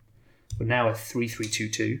Witten. We're now a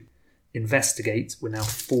 3-3-2-2. Investigate. We're now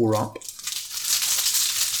 4 up.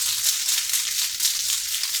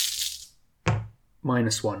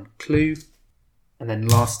 -1 clue. And then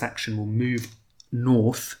last action will move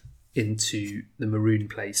north into the maroon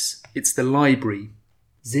place. It's the library.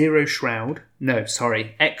 0 shroud. No,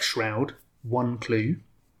 sorry. X shroud. 1 clue.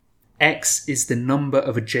 X is the number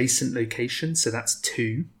of adjacent locations, so that's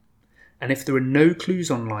 2. And if there are no clues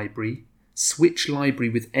on library, switch library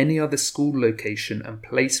with any other school location and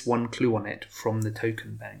place 1 clue on it from the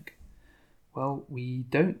token bank. Well, we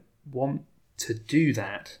don't want to do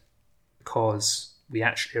that because we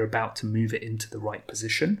actually are about to move it into the right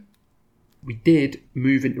position. We did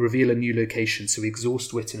move and reveal a new location, so we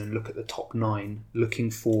exhaust Witten and look at the top 9, looking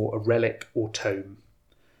for a relic or tome.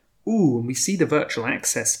 Ooh, and we see the virtual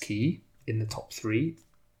access key in the top 3.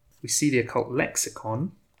 We see the occult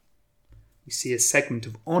lexicon. We see a segment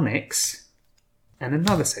of onyx and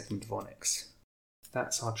another segment of onyx.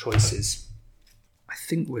 That's our choices. I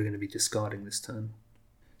think we're going to be discarding this turn.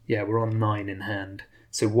 Yeah, we're on 9 in hand.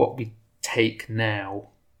 So what we take now,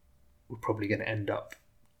 we're probably going to end up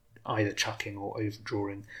either chucking or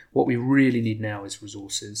overdrawing. What we really need now is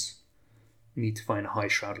resources. We need to find a high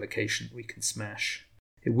shroud location that we can smash.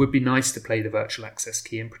 It would be nice to play the virtual access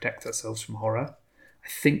key and protect ourselves from horror. I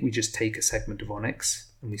think we just take a segment of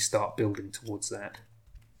onyx and we start building towards that.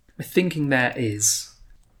 My thinking there is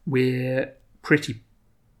we're pretty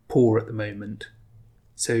poor at the moment.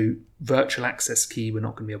 So virtual access key we're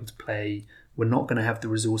not going to be able to play. We're not going to have the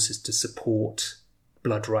resources to support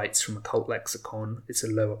blood rights from occult lexicon. It's a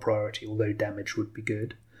lower priority, although damage would be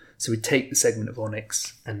good. So we take the segment of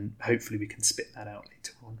onyx and hopefully we can spit that out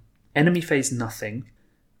later on. Enemy phase nothing.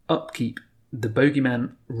 Upkeep, the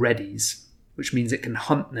bogeyman readies, which means it can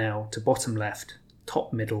hunt now to bottom left,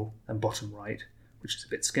 top middle and bottom right, which is a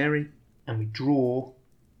bit scary. And we draw,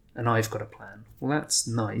 and I've got a plan. Well, that's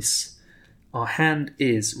nice. Our hand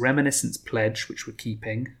is Reminiscence Pledge, which we're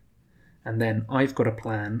keeping. And then I've got a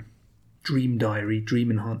plan. Dream Diary,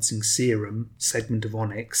 Dream Enhancing Serum, segment of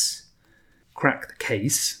onyx. Crack the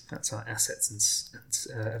Case, that's our assets and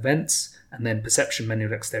events. And then Perception,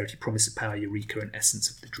 Manual Dexterity, Promise of Power, Eureka, and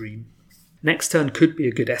Essence of the Dream. Next turn could be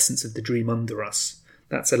a good Essence of the Dream under us.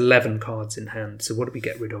 That's 11 cards in hand, so what do we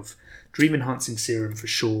get rid of? Dream Enhancing Serum for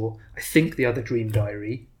sure. I think the other Dream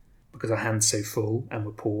Diary, because our hand's so full and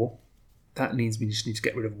we're poor. That means we just need to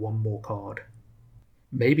get rid of 1 more card.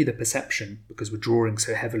 Maybe the Perception, because we're drawing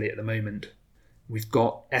so heavily at the moment. We've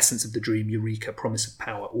got Essence of the Dream, Eureka, Promise of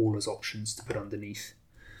Power, all as options to put underneath.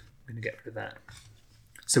 I'm going to get rid of that.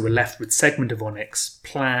 So we're left with Segment of Onyx,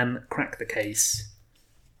 Plan, Crack the Case,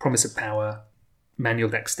 Promise of Power, Manual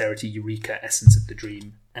Dexterity, Eureka, Essence of the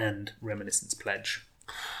Dream, and Reminiscence Pledge.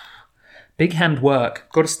 Big hand work.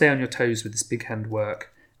 Got to stay on your toes with this big hand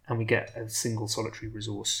work. And we get a single solitary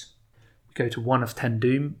resource. We go to 1 of 10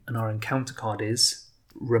 Doom, and our encounter card is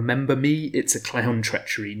Remember Me, It's a Clown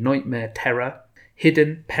Treachery, Nightmare Terror,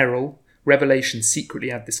 Hidden, Peril, Revelation,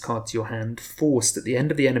 secretly add this card to your hand. Forced, at the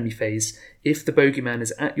end of the enemy phase, if the bogeyman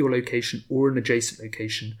is at your location or an adjacent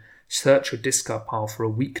location, search your discard pile for a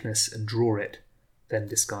weakness and draw it. Then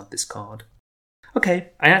discard this card.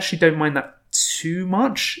 Okay, I actually don't mind that too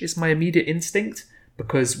much, is my immediate instinct,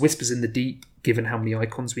 because Whispers in the Deep, given how many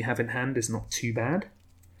icons we have in hand, is not too bad.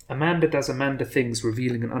 Amanda does Amanda things,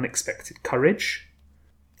 revealing an unexpected courage.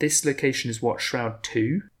 This location is what? Shroud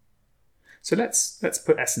 2. So let's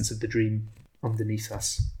put Essence of the Dream underneath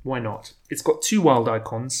us. Why not? It's got 2 wild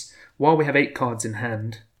icons. While we have 8 cards in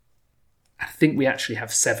hand, I think we actually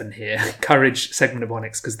have 7 here. Courage, Segment of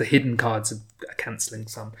Onyx, because the hidden cards are cancelling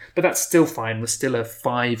some. But that's still fine. We're still a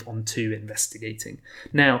 5 on 2 investigating.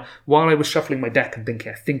 Now, while I was shuffling my deck and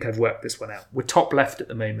thinking, I think I've worked this one out, we're top left at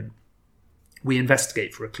the moment. We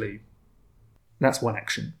investigate for a clue. That's one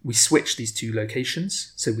action. We switch these 2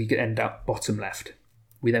 locations, so we end up bottom left.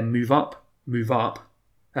 We then move up,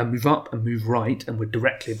 and move right, and we're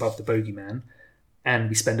directly above the bogeyman. And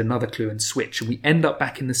we spend another clue and switch, and we end up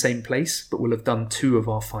back in the same place, but we'll have done 2 of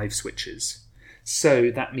our 5 switches. So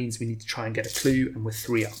that means we need to try and get a clue, and we're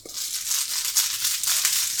 3 up.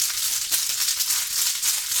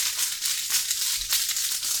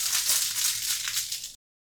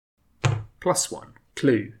 +1.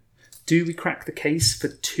 Clue. Do we crack the case for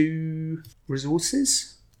 2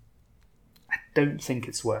 resources? I don't think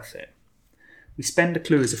it's worth it. We spend a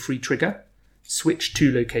clue as a free trigger, switch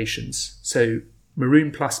 2 locations. So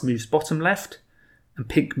Maroon Plus moves bottom left, and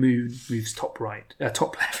Pink Moon moves top left,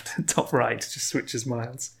 top right, just switches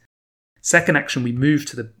miles. Second action, we move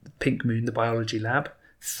to the Pink Moon, the biology lab.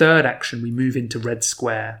 Third action, we move into Red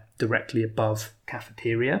Square, directly above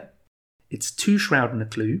cafeteria. It's 2 shroud and a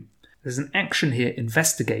clue. There's an action here,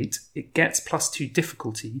 investigate. It gets +2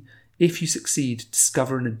 difficulty. If you succeed,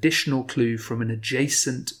 discover an additional clue from an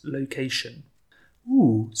adjacent location.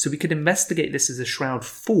 Ooh, so we could investigate this as a shroud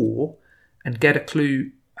 4 and get a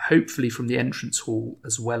clue, hopefully from the entrance hall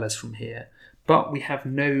as well as from here. But we have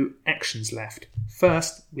no actions left.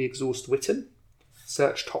 First, we exhaust Witten,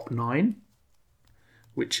 search top 9,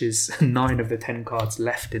 which is 9 of the 10 cards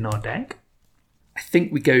left in our deck. I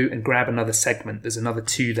think we go and grab another segment. There's another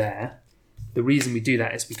 2 there. The reason we do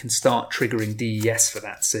that is we can start triggering DES for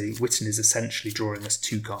that. So Witten is essentially drawing us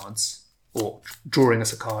 2 cards, or drawing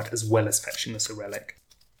us a card as well as fetching us a relic.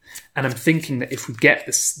 And I'm thinking that if we get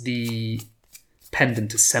the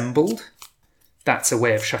pendant assembled, that's a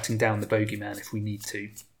way of shutting down the bogeyman if we need to.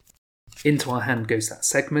 Into our hand goes that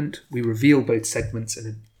segment. We reveal both segments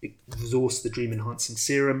and exhaust the Dream Enhancing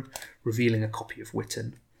Serum, revealing a copy of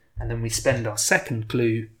Witten. And then we spend our second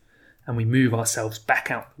clue and we move ourselves back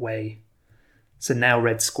out the way. So now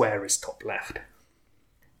Red Square is top left.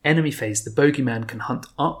 Enemy phase, the bogeyman can hunt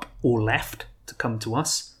up or left to come to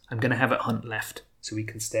us. I'm going to have it hunt left so we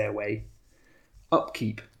can stay away.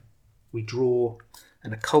 Upkeep, we draw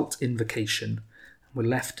an occult invocation. We're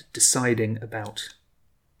left deciding about...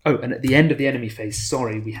 Oh, and at the end of the enemy phase,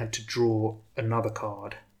 we had to draw another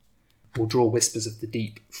card. We'll draw Whispers of the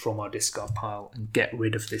Deep from our discard pile and get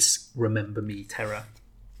rid of this Remember Me terror.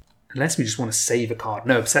 Unless we just want to save a card.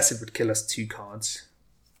 No, Obsessive would kill us 2 cards.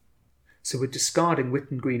 So we're discarding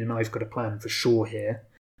Witten Green and I've Got a Plan for sure here.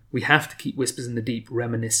 We have to keep Whispers in the Deep,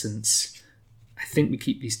 Reminiscence. I think we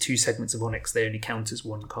keep these 2 segments of Onyx. They only count as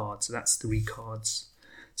 1 card, so that's 3 cards.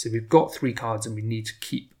 So we've got 3 cards and we need to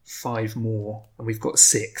keep 5 more. And we've got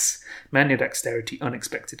 6. Manual Dexterity,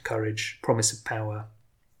 Unexpected Courage, Promise of Power,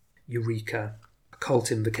 Eureka,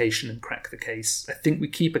 Occult Invocation and Crack the Case. I think we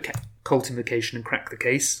keep Occult Invocation and Crack the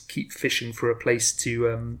Case. Keep fishing for a place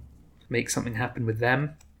to make something happen with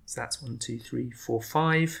them. So that's 1, 2, 3, 4,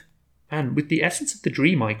 5. And with the Essence of the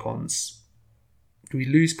Dream icons, do we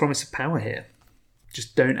lose Promise of Power here?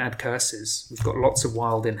 Just don't add curses. We've got lots of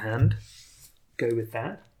wild in hand. Go with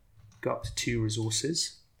that. Go up to 2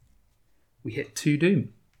 resources. We hit 2 Doom.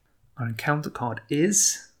 Our encounter card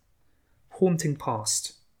is Haunting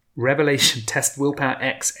Past. Revelation, test willpower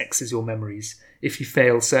X. X is your memories. If you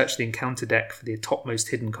fail, search the encounter deck for the topmost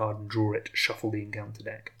hidden card and draw it. Shuffle the encounter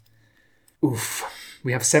deck. Oof.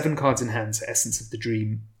 We have 7 cards in hand, so Essence of the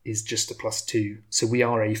Dream is just a +2. So we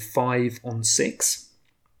are a 5 on 6.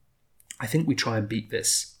 I think we try and beat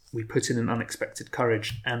this. We put in an Unexpected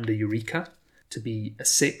Courage and a Eureka to be a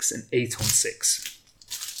 6 and 8 on 6.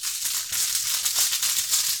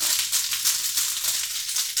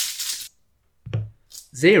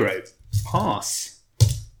 Zero. Pass.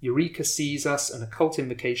 Eureka sees us, an Occult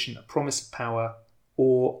Invocation, a Promise of Power,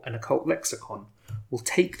 or an Occult Lexicon. We'll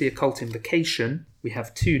take the Occult Invocation. We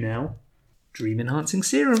have 2 now. Dream Enhancing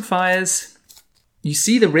Serum fires. You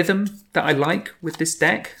see the rhythm that I like with this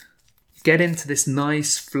deck? Get into this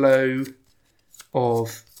nice flow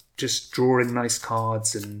of just drawing nice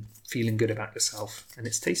cards and feeling good about yourself, and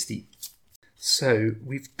it's tasty. So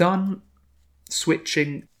we've done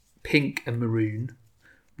switching pink and maroon.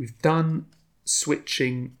 We've done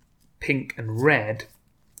switching pink and red.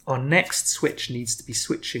 Our next switch needs to be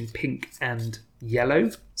switching pink and yellow,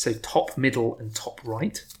 so top, middle, and top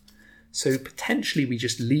right. So potentially we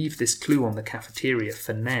just leave this clue on the cafeteria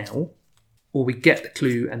for now, or we get the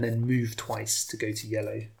clue and then move twice to go to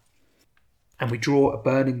yellow. And we draw a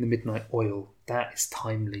Burning the Midnight Oil. That is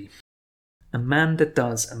timely. Amanda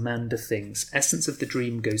does Amanda things. Essence of the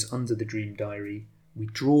Dream goes under the Dream Diary. We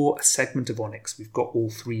draw a segment of Onyx. We've got all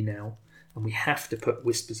 3 now. And we have to put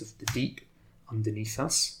Whispers of the Deep underneath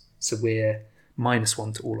us. So we're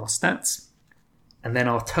 -1 to all our stats. And then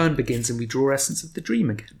our turn begins and we draw Essence of the Dream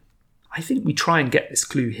again. I think we try and get this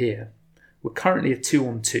clue here. We're currently a 2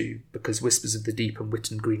 on 2 because Whispers of the Deep and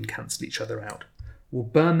Witten Green cancel each other out. We'll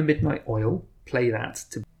burn the Midnight Oil, play that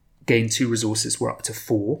to gain 2 resources. We're up to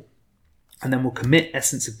 4. And then we'll commit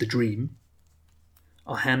Essence of the Dream.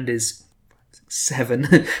 Our hand is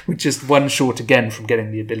 7, with just 1 short again from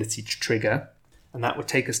getting the ability to trigger. And that would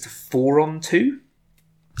take us to 4 on 2.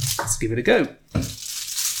 Let's give it a go.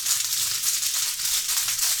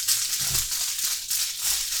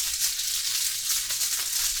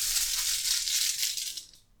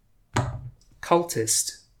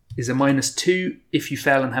 Cultist. is a -2. If you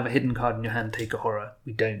fail and have a hidden card in your hand, take a horror.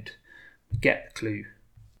 We don't. We get the clue.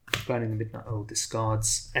 Burning the Midnight Oil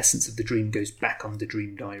discards. Essence of the Dream goes back on the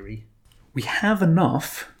Dream Diary. We have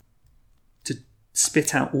enough to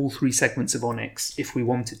spit out all 3 segments of Onyx if we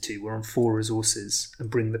wanted to. We're on 4 resources, and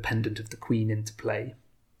bring the Pendant of the Queen into play.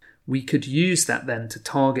 We could use that then to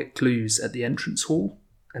target clues at the entrance hall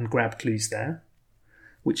and grab clues there,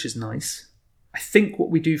 which is nice. I think what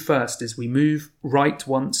we do first is we move right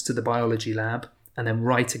once to the biology lab and then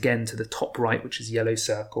right again to the top right, which is yellow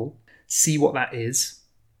circle. See what that is.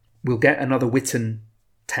 We'll get another Witten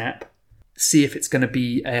tap, see if it's going to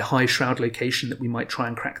be a high shroud location that we might try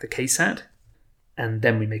and crack the case at, and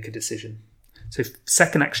then we make a decision. So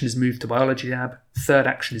second action is move to biology lab, third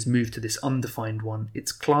action is move to this undefined one.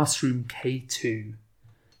 It's classroom K2.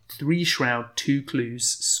 3 shroud, 2 clues,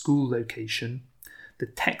 school location. The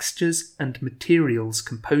textures and materials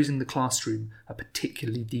composing the classroom are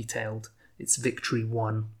particularly detailed. It's victory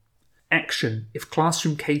 1. Action. If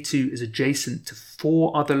classroom K2 is adjacent to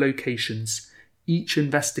 4 other locations, each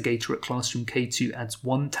investigator at classroom K2 adds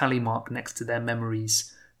 1 tally mark next to their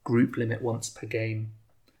memories. Group limit once per game.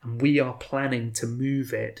 And we are planning to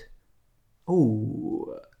move it.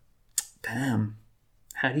 Oh, damn.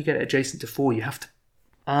 How do you get it adjacent to 4? You have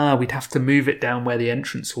to... we'd have to move it down where the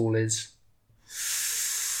entrance hall is.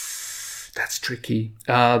 That's tricky.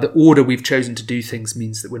 The order we've chosen to do things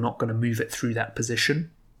means that we're not going to move it through that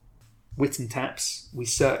position. Witten taps. We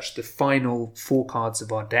search the final 4 cards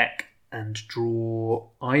of our deck and draw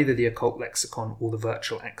either the Occult Lexicon or the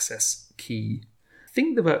Virtual Access Key. I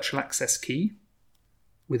think the Virtual Access Key,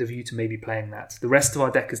 with a view to maybe playing that. The rest of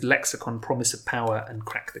our deck is Lexicon, Promise of Power, and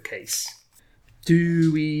Crack the Case.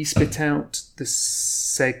 Do we spit out the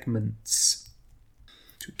segments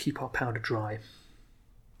to keep our powder dry?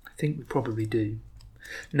 I think we probably do.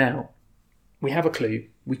 Now, we have a clue.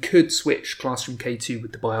 We could switch Classroom K2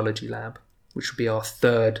 with the Biology Lab, which would be our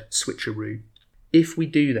third switcheroo. If we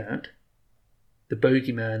do that, the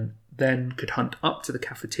Bogeyman then could hunt up to the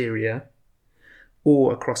cafeteria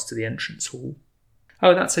or across to the entrance hall.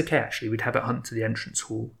 Oh, that's okay, actually. We'd have it hunt to the entrance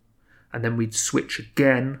hall. And then we'd switch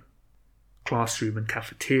again, classroom and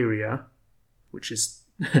cafeteria, which is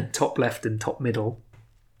top left and top middle.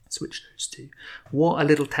 Switch those 2. What a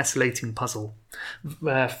little tessellating puzzle.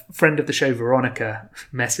 Friend of the show, Veronica,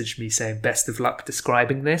 messaged me saying, best of luck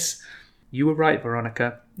describing this. You were right,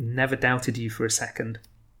 Veronica. Never doubted you for a second.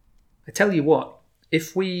 I tell you what,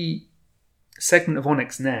 if we segment of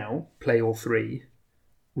Onyx now, play all 3,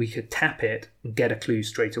 we could tap it and get a clue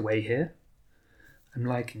straight away here. I'm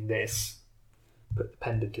liking this. Put the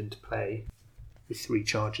pendant into play with 3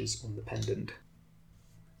 charges on the pendant.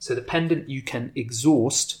 So the pendant you can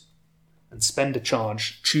exhaust and spend a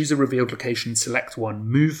charge, choose a revealed location, select one,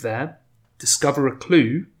 move there, discover a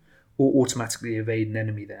clue, or automatically evade an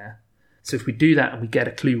enemy there. So if we do that and we get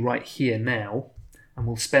a clue right here now, and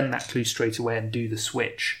we'll spend that clue straight away and do the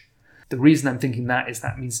switch. The reason I'm thinking that is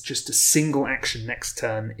that means just a single action next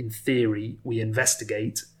turn, in theory, we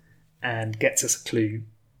investigate and gets us a clue,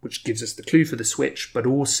 which gives us the clue for the switch, but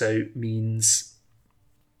also means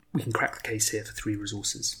we can crack the case here for 3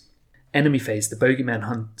 resources. Enemy phase, the Bogeyman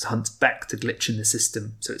hunts back to glitch in the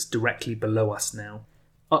system, so it's directly below us now.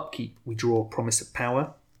 Upkeep, we draw Promise of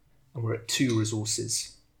Power, and we're at 2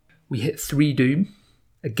 resources. We hit 3 Doom,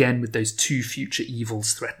 again with those 2 future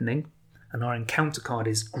evils threatening, and our encounter card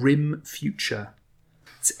is Grim Future.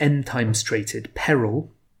 It's end times traded.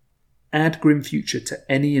 Peril, add Grim Future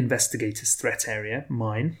to any investigator's threat area,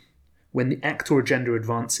 mine. When the act or agenda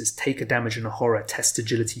advances, take a damage and a horror, test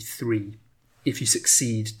agility 3. If you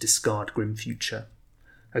succeed, discard Grim Future.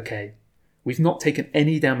 Okay, we've not taken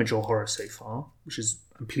any damage or horror so far, which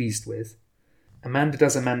I'm pleased with. Amanda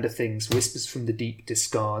does Amanda things, Whispers from the Deep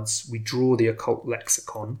discards. We draw the Occult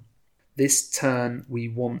Lexicon. This turn we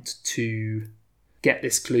want to get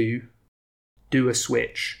this clue, do a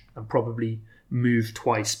switch, and probably move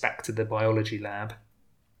twice back to the biology lab.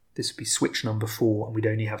 This would be switch number 4, and we'd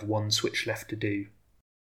only have 1 switch left to do.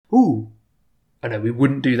 Ooh! Oh no, we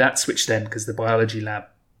wouldn't do that switch then, because the biology lab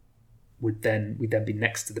we'd then be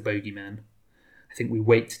next to the Bogeyman. I think we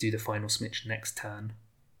wait to do the final switch next turn.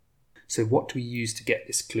 So what do we use to get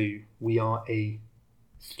this clue? We are a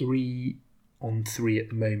 3 on 3 at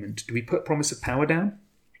the moment. Do we put Promise of Power down?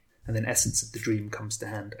 And then Essence of the Dream comes to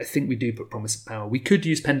hand. I think we do put Promise of Power. We could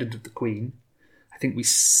use Pendant of the Queen. I think we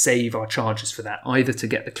save our charges for that, either to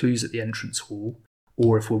get the clues at the entrance hall,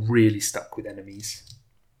 or if we're really stuck with enemies.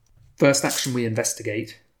 First action, we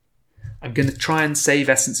investigate. I'm going to try and save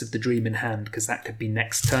Essence of the Dream in hand, because that could be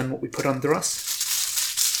next turn what we put under us.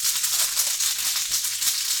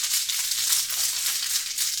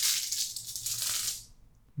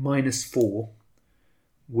 -4,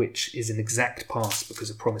 which is an exact pass because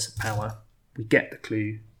of Promise of Power. We get the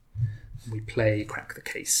clue, and we play Crack the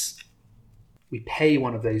Case. We pay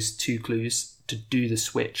one of those 2 clues to do the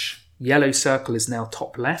switch. Yellow circle is now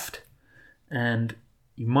top left, and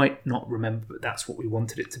you might not remember, but that's what we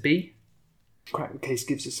wanted it to be. Crack the Case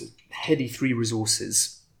gives us a heady 3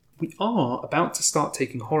 resources. We are about to start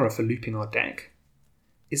taking horror for looping our deck.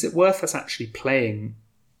 Is it worth us actually playing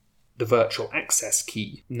the virtual access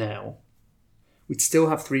key now? We'd still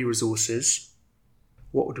have 3 resources.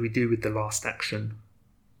 What would we do with the last action?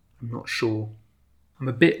 I'm not sure. I'm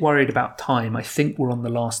a bit worried about time. I think we're on the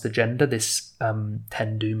last agenda, this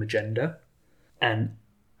 10 Doom agenda. And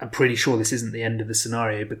I'm pretty sure this isn't the end of the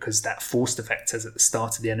scenario because that forced effect says at the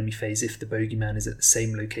start of the enemy phase, if the bogeyman is at the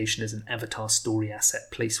same location as an avatar story asset,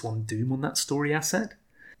 place 1 Doom on that story asset.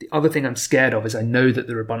 The other thing I'm scared of is I know that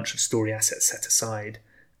there are a bunch of story assets set aside,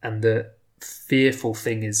 and the fearful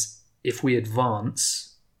thing is if we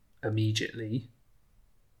advance immediately...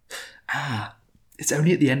 it's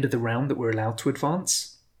only at the end of the round that we're allowed to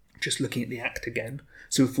advance. Just looking at the act again.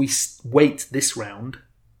 So if we wait this round,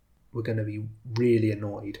 we're going to be really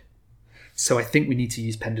annoyed. So I think we need to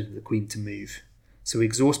use Pendant of the Queen to move. So we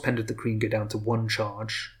exhaust Pendant of the Queen, go down to 1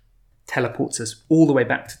 charge, teleports us all the way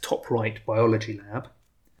back to top right, Biology Lab.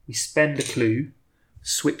 We spend a clue,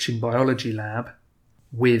 switching Biology Lab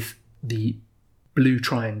with the blue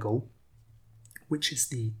triangle, which is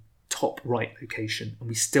the top right location, and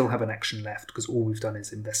we still have an action left because all we've done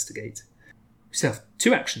is investigate. We still have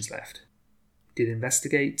 2 actions left. Did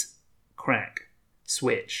investigate, crack,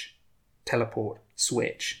 switch, teleport,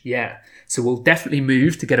 switch. Yeah, so we'll definitely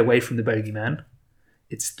move to get away from the bogeyman.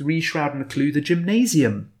 It's 3 shroud and a clue, the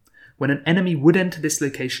gymnasium. When an enemy would enter this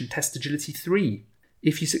location, test agility 3.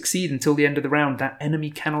 If you succeed until the end of the round, that enemy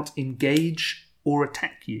cannot engage or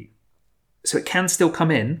attack you. So it can still come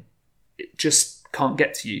in, it just can't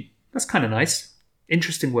get to you. That's kind of nice.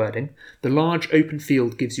 Interesting wording. The large open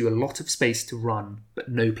field gives you a lot of space to run, but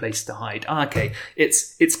no place to hide. Okay,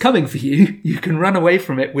 it's coming for you. You can run away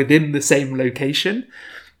from it within the same location,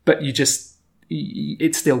 but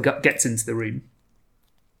it still gets into the room.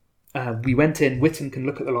 We went in. Witten can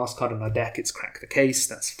look at the last card on our deck. It's Crack the Case.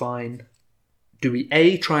 That's fine. Do we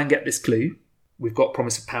A, try and get this clue? We've got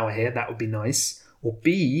Promise of Power here. That would be nice. Or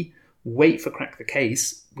B, wait for Crack the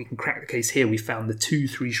Case. We can crack the case here. We found the 2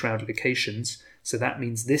 3-shroud locations. So that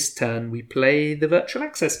means this turn we play the virtual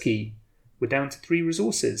access key. We're down to 3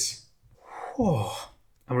 resources. Oh.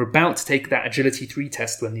 And we're about to take that agility 3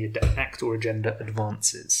 test when the act or agenda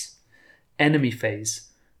advances. Enemy phase.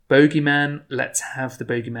 Bogeyman, let's have the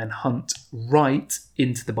bogeyman hunt right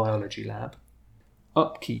into the biology lab.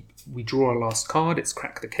 Upkeep. We draw our last card. It's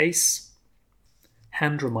Crack the Case.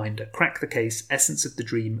 Hand reminder. Crack the Case, Essence of the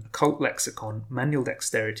Dream, Occult Lexicon, Manual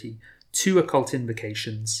Dexterity, 2 Occult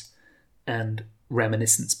Invocations, and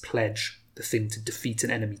Reminiscence Pledge, the thing to defeat an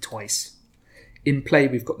enemy twice. In play,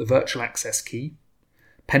 we've got the Virtual Access Key,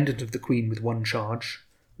 Pendant of the Queen with 1 charge,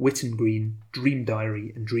 Wit and Green, Dream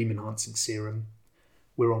Diary, and Dream Enhancing Serum.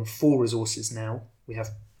 We're on 4 resources now. We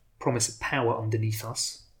have Promise of Power underneath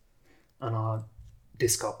us, and our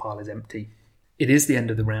discard pile is empty. It is the end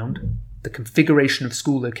of the round. The configuration of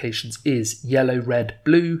school locations is yellow, red,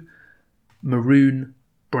 blue, maroon,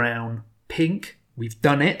 brown, pink. We've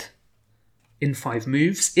done it in 5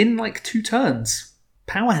 moves, in like 2 turns.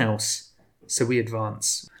 Powerhouse. So we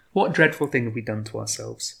advance. What dreadful thing have we done to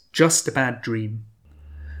ourselves? Just a bad dream.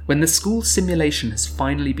 When the school simulation has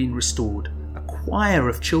finally been restored, a choir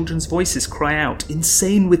of children's voices cry out,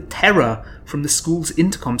 insane with terror, from the school's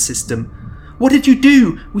intercom system. What did you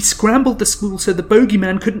do? We scrambled the school so the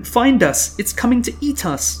bogeyman couldn't find us. It's coming to eat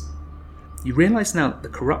us. You realise now that the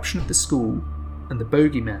corruption of the school and the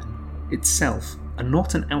bogeyman itself are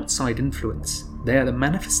not an outside influence. They are the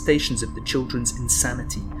manifestations of the children's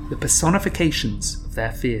insanity, the personifications of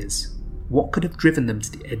their fears. What could have driven them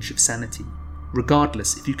to the edge of sanity?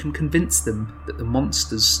 Regardless, if you can convince them that the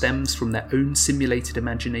monsters stems from their own simulated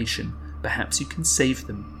imagination, perhaps you can save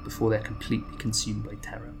them before they're completely consumed by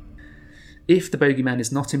terror. If the bogeyman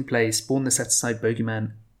is not in play, spawn the set-aside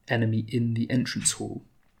bogeyman enemy in the entrance hall.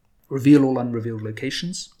 Reveal all unrevealed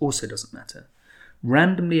locations, also doesn't matter.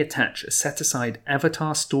 Randomly attach a set-aside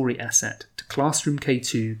avatar story asset to Classroom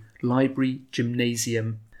K2, Library,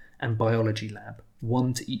 Gymnasium, and Biology Lab,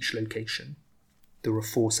 1 to each location. There are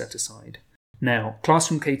 4 set aside. Now,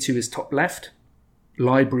 Classroom K2 is top left,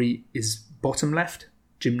 Library is bottom left,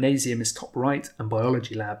 Gymnasium is top right, and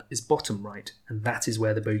Biology Lab is bottom right, and that is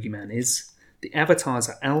where the bogeyman is. The avatars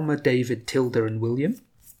are Alma, David, Tilda, and William.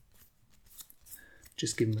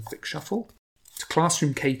 Just give them a quick shuffle. To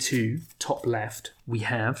Classroom K2, top left, we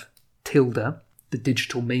have Tilda, the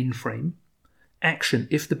digital mainframe. Action,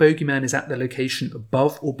 if the bogeyman is at the location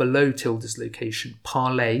above or below Tilda's location,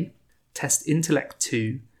 parlay, test intellect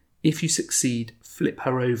 2. If you succeed, flip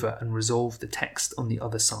her over and resolve the text on the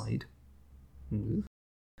other side.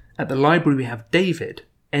 At the library we have David,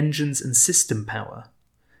 engines and system power.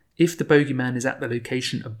 If the bogeyman is at the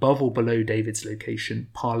location above or below David's location,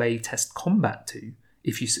 parlay test combat 2.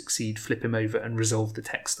 If you succeed, flip him over and resolve the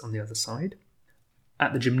text on the other side.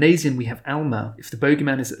 At the gymnasium we have Alma. If the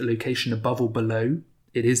bogeyman is at the location above or below,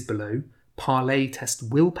 it is below, parlay test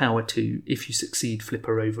willpower 2. If you succeed, flip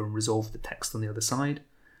her over and resolve the text on the other side.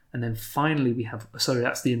 And then finally we have,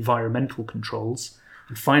 that's the environmental controls.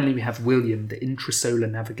 And finally we have William, the intrasolar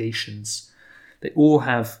navigations. They all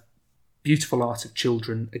have beautiful art of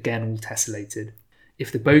children, again all tessellated.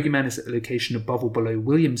 If the bogeyman is at the location above or below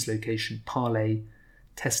William's location, parlay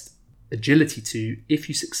test agility 2. If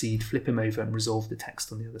you succeed, flip him over and resolve the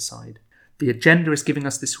text on the other side. The agenda is giving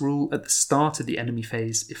us this rule at the start of the enemy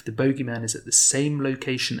phase. If the bogeyman is at the same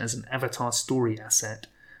location as an avatar story asset,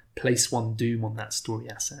 place 1 doom on that story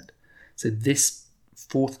asset. So this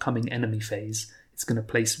forthcoming enemy phase, it's going to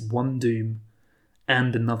place 1 doom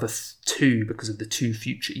and another 2 because of the 2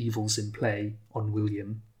 future evils in play on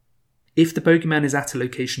William. If the bogeyman is at a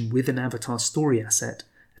location with an avatar story asset,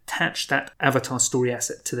 attach that avatar story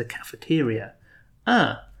asset to the cafeteria.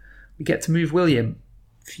 We get to move William.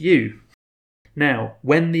 Phew. Now,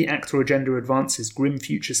 when the act or agenda advances, Grim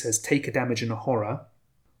Future says take a damage and a horror.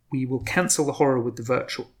 We will cancel the horror with the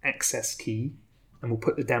virtual access key, and we'll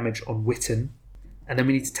put the damage on Witten. And then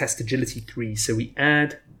we need to test agility 3, so we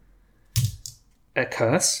add a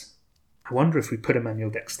curse. I wonder if we put a manual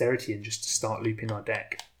dexterity in just to start looping our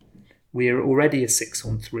deck. We're already a 6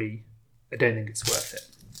 on 3. I don't think it's worth it.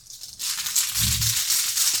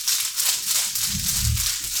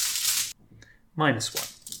 -1.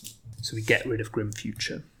 So we get rid of Grim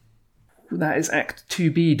Future. That is Act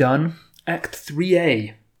 2B done. Act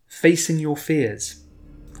 3A. Facing your fears.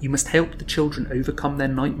 You must help the children overcome their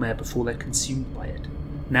nightmare before they're consumed by it.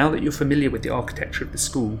 Now that you're familiar with the architecture of the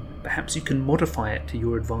school, perhaps you can modify it to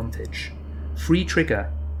your advantage. Free trigger.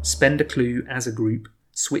 Spend a clue as a group.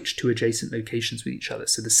 Switch to adjacent locations with each other,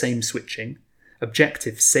 so the same switching.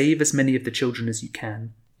 Objective. Save as many of the children as you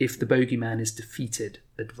can. If the bogeyman is defeated,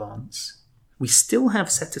 advance. We still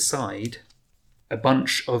have set aside a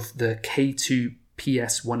bunch of the K2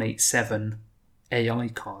 PS187 AI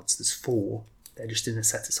cards. There's 4. They're just in a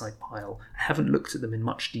set-aside pile. I haven't looked at them in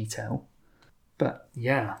much detail. But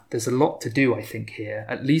yeah, there's a lot to do, I think, here.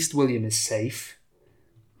 At least William is safe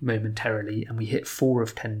momentarily, and we hit 4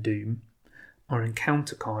 of 10 doom. Our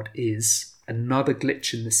encounter card is another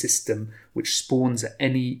glitch in the system which spawns at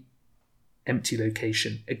any empty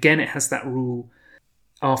location. Again, it has that rule.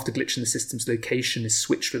 After glitch in the system's location is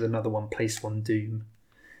switched with another one, place 1 doom.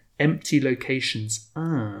 Empty locations.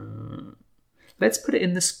 Let's put it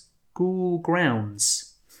in the school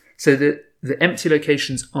grounds. So the empty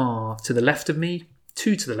locations are to the left of me,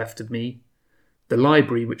 2 to the left of me, the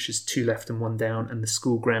library, which is 2 left and 1 down, and the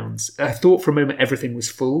school grounds. I thought for a moment everything was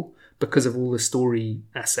full because of all the story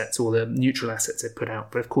assets or the neutral assets they put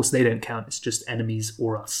out. But of course they don't count. It's just enemies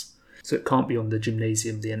or us. So it can't be on the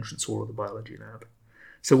gymnasium, the entrance hall, or the biology lab.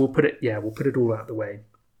 So we'll put it all out of the way.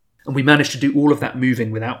 And we managed to do all of that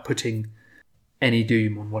moving without putting any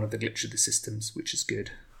doom on one of the glitch of the systems, which is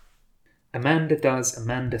good. Amanda does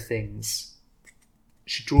Amanda things.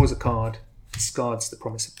 She draws a card, discards the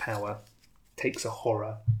promise of power, takes a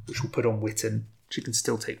horror, which we'll put on Witten. She can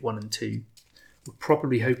still take 1 and 2. We're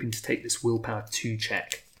probably hoping to take this willpower 2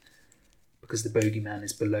 check because the bogeyman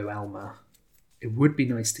is below Alma. It would be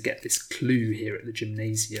nice to get this clue here at the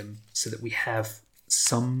gymnasium so that we have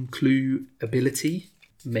some clue ability,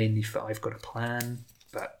 mainly for I've got a plan,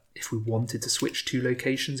 but if we wanted to switch 2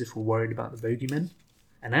 locations, if we're worried about the bogeyman.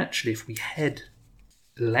 And actually, if we head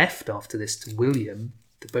left after this to William,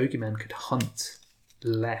 the bogeyman could hunt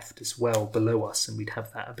left as well below us and we'd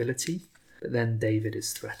have that ability. But then David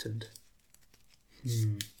is threatened.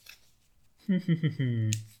 We've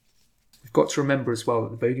got to remember as well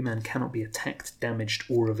that the bogeyman cannot be attacked, damaged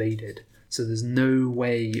or evaded. So there's no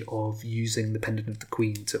way of using the Pendant of the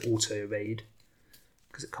Queen to auto-evade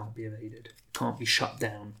because it can't be evaded. It can't be shut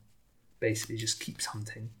down. Basically just keeps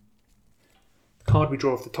hunting. The card we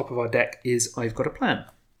draw off the top of our deck is I've Got a Plan.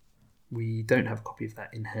 We don't have a copy of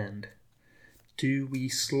that in hand. Do we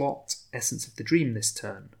slot Essence of the Dream this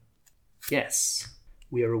turn? Yes.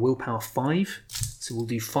 We are a willpower 5, so we'll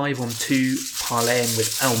do 5 on 2, parlaying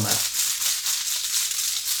with Alma.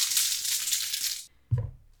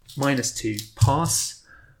 -2, pass.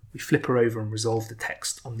 We flip her over and resolve the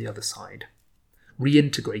text on the other side.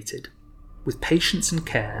 Reintegrated. With patience and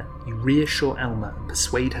care, you reassure Alma and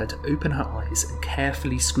persuade her to open her eyes and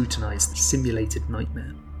carefully scrutinise the simulated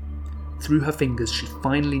nightmare. Through her fingers, she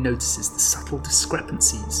finally notices the subtle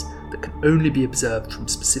discrepancies that can only be observed from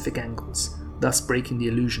specific angles, thus breaking the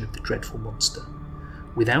illusion of the dreadful monster.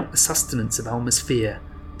 Without the sustenance of Alma's fear,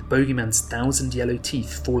 the bogeyman's 1,000 yellow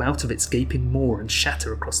teeth fall out of its gaping maw and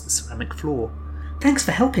shatter across the ceramic floor. Thanks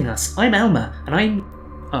for helping us. I'm Alma, and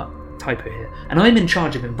typo here. And I'm in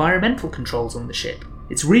charge of environmental controls on the ship.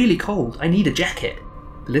 It's really cold. I need a jacket.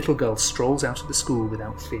 The little girl strolls out of the school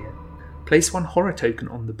without fear. Place 1 horror token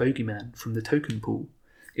on the bogeyman from the token pool.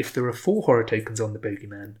 If there are 4 horror tokens on the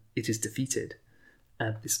bogeyman, it is defeated.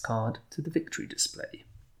 Add this card to the victory display.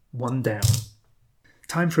 1 down.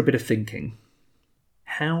 Time for a bit of thinking.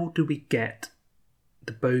 How do we get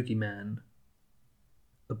the bogeyman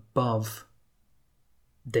above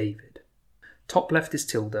David? Top left is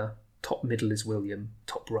Tilda, top middle is William,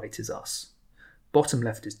 top right is us. Bottom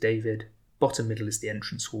left is David, bottom middle is the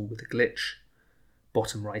entrance hall with a glitch,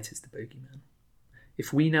 bottom right is the bogeyman.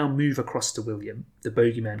 If we now move across to William, the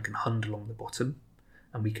bogeyman can hunt along the bottom,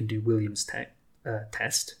 and we can do William's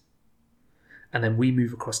test. And then we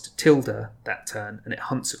move across to Tilda that turn, and it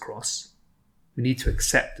hunts across. We need to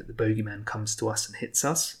accept that the bogeyman comes to us and hits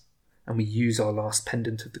us, and we use our last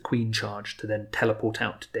pendant of the Queen charge to then teleport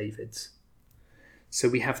out to David's. So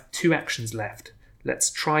we have 2 actions left. Let's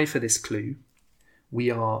try for this clue. We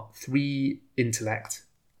are 3 intellect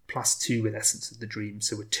plus 2 with Essence of the Dream,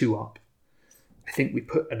 so we're 2 up. I think we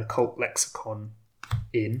put an occult lexicon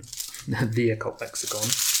in, the occult lexicon.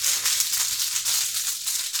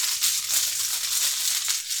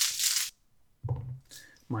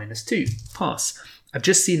 -2, pass. I've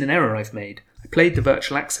just seen an error I've made. I played the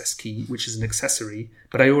virtual access key, which is an accessory,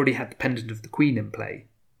 but I already had the pendant of the Queen in play.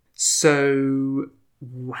 So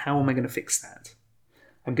how am I going to fix that?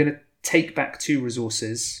 I'm going to take back 2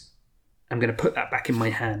 resources. I'm going to put that back in my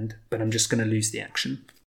hand, but I'm just going to lose the action.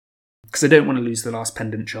 Because I don't want to lose the last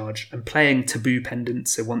pendant charge. I'm playing Taboo Pendant,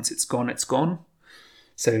 so once it's gone, it's gone.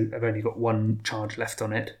 So I've only got 1 charge left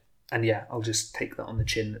on it. And yeah, I'll just take that on the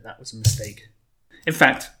chin that was a mistake. In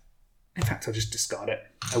fact, I'll just discard it.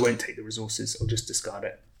 I won't take the resources, I'll just discard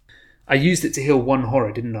it. I used it to heal 1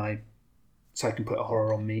 horror, didn't I? So I can put a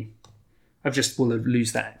horror on me. Will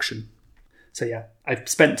lose that action. So yeah, I've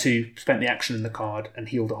spent the action in the card and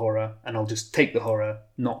healed a horror, and I'll just take the horror,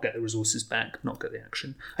 not get the resources back, not get the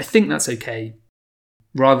action. I think that's okay.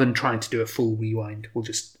 Rather than trying to do a full rewind, we'll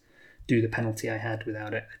just do the penalty I had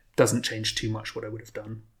without it. It doesn't change too much what I would have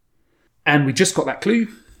done. And we just got that clue.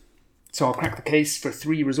 So I'll crack the case for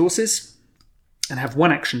 3 resources and have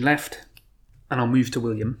 1 action left, and I'll move to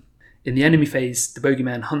William. In the enemy phase, the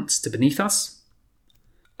bogeyman hunts to beneath us.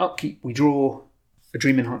 Upkeep, we draw a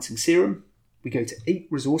Dream Enhancing Serum. We go to 8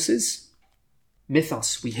 resources.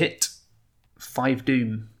 Mythos, we hit 5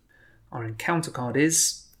 Doom. Our encounter card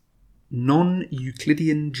is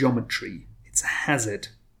Non-Euclidean Geometry. It's a hazard.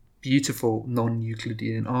 Beautiful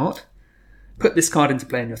non-Euclidean art. Put this card into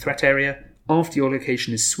play in your threat area. After your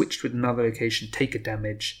location is switched with another location, take a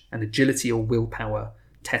damage. An agility or willpower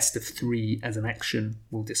test of 3 as an action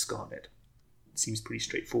will discard it. Seems pretty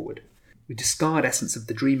straightforward. We discard Essence of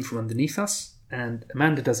the Dream from underneath us, and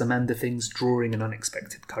Amanda does Amanda things, drawing an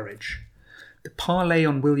unexpected courage. The parlay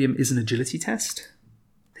on William is an agility test.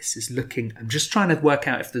 This is looking... I'm just trying to work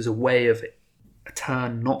out if there's a way of it, a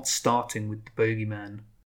turn not starting with the bogeyman.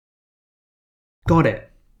 Got it.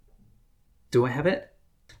 Do I have it?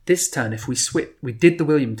 This turn, if we did the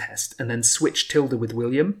William test and then switch Tilda with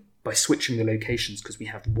William by switching the locations because we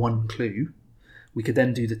have 1 clue, we could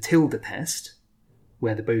then do the Tilda test,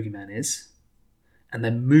 where the bogeyman is, and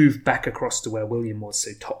then move back across to where William was,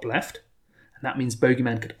 so top left. And that means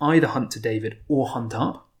bogeyman could either hunt to David or hunt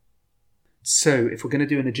up. So if we're going to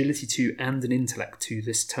do an agility 2 and an intellect 2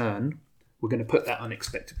 this turn, we're going to put that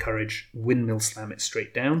unexpected courage, windmill slam it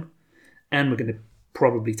straight down, and we're going to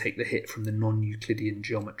probably take the hit from the non-Euclidean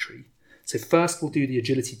geometry. So first we'll do the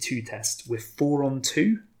agility 2 test with 4 on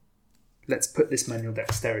 2. Let's put this manual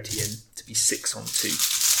dexterity in to be 6 on 2.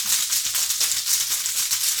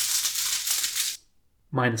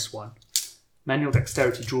 -1. Manual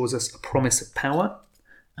dexterity draws us a promise of power,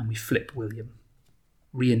 and we flip William.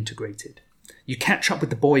 Reintegrated. You catch up with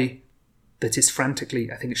the boy that is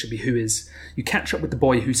frantically, I think it should be who is, you catch up with the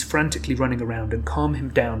boy who's frantically running around and calm him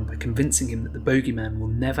down by convincing him that the bogeyman will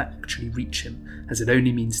never actually reach him, as it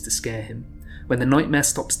only means to scare him. When the nightmare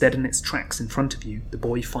stops dead in its tracks in front of you, the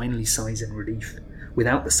boy finally sighs in relief.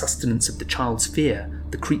 Without the sustenance of the child's fear,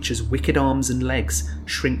 the creature's wicked arms and legs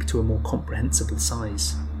shrink to a more comprehensible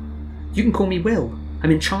size. You can call me Will.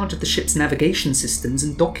 I'm in charge of the ship's navigation systems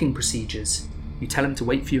and docking procedures. You tell him to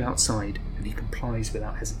wait for you outside, and he complies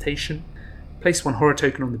without hesitation. Place 1 horror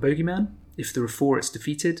token on the bogeyman. If there are 4, it's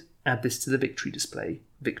defeated. Add this to the victory display.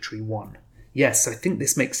 Victory 1. Yes, I think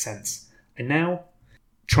this makes sense. And now,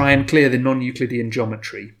 try and clear the non-Euclidean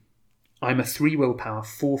geometry. I'm a 3 willpower,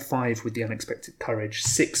 4/5 with the unexpected courage,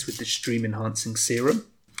 6 with the stream enhancing serum.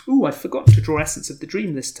 Ooh, I forgot to draw Essence of the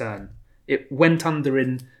Dream this turn. It went under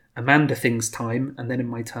in Amanda Thing's time, and then in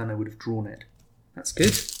my turn I would have drawn it. That's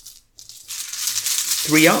good.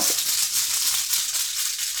 3 up.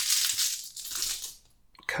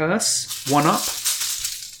 Curse, 1 up.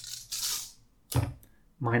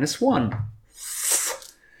 -1.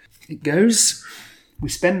 It goes. We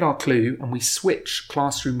spend our clue and we switch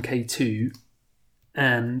Classroom K2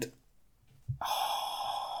 and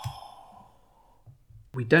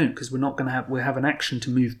we don't, because we'll have an action to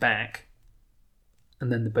move back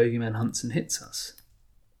and then the bogeyman hunts and hits us.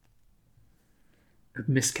 I've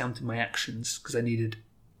miscounted my actions because I needed...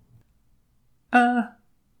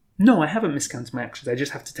 No, I haven't miscounted my actions. I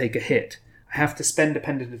just have to take a hit. I have to spend a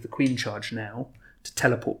Pendant of the Queen charge now to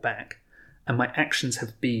teleport back. And my actions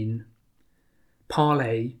have been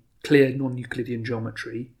parlay, clear non-Euclidean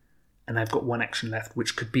geometry, and I've got 1 action left,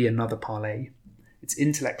 which could be another parlay. It's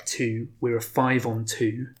Intellect 2. We're a 5 on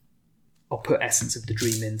 2. I'll put Essence of the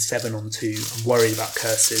Dream in, 7 on 2. I'm worried about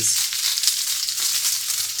curses.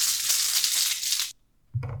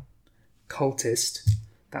 Cultist,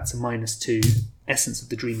 that's a -2. Essence of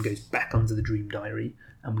the Dream goes back under the Dream Diary,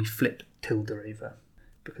 and we flip Tilda over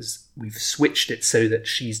because we've switched it so that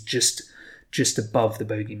she's just above the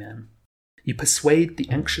bogeyman. You persuade the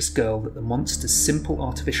anxious girl that the monster's simple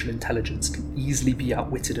artificial intelligence can easily be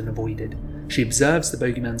outwitted and avoided. She observes the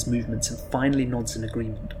bogeyman's movements and finally nods in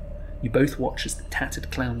agreement. You both watch as the tattered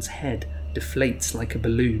clown's head deflates like a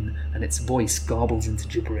balloon and its voice garbles into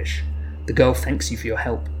gibberish. The girl thanks you for your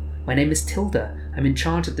help. My name is Tilda. I'm in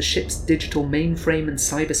charge of the ship's digital mainframe and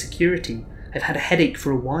cybersecurity. I've had a headache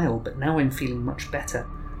for a while, but now I'm feeling much better.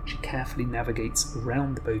 She carefully navigates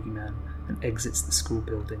around the bogeyman and exits the school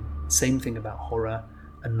building. Same thing about horror,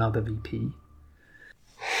 another VP.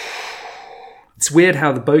 It's weird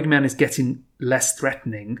how the bogeyman is getting less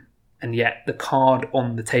threatening, and yet the card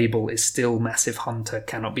on the table is still Massive Hunter,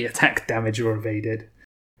 cannot be attacked, damaged, or evaded.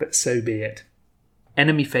 But so be it.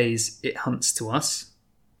 Enemy phase, it hunts to us,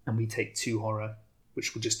 and we take 2 horror,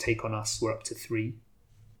 which will just take on us. We're up to 3.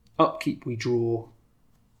 Upkeep, we draw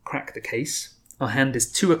Crack the Case. Our hand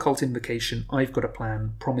is 2 Occult Invocation, I've Got a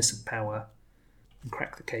Plan, Promise of Power, and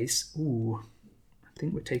Crack the Case. Ooh, I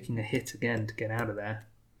think we're taking a hit again to get out of there.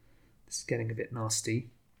 This is getting a bit nasty.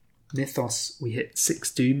 Mythos, we hit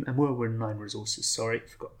 6 Doom, and we're in 9 resources. Sorry,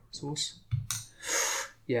 forgot the resource.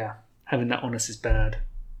 Yeah, having that on us is bad.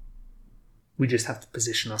 We just have to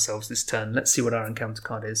position ourselves this turn. Let's see what our encounter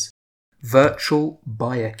card is. Virtual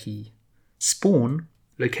Bayeki. Spawn,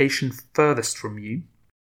 location furthest from you.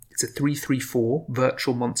 It's a 3/3/4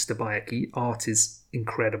 virtual monster Bayeki. Art is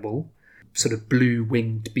incredible. Sort of blue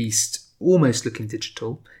winged beast, almost looking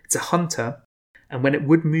digital. It's a hunter, and when it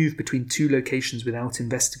would move between 2 locations without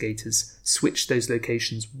investigators, switch those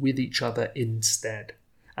locations with each other instead.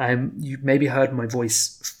 You maybe heard my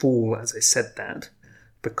voice fall as I said that,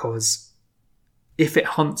 because if it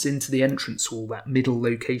hunts into the entrance hall, that middle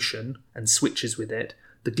location, and switches with it,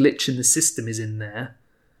 the glitch in the system is in there,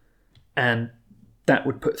 and that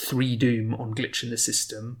would put 3 Doom on glitch in the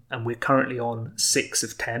system, and we're currently on 6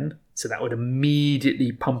 of 10, so that would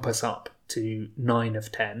immediately pump us up to 9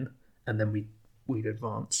 of 10, and then we'd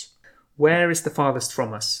advance. Where is the farthest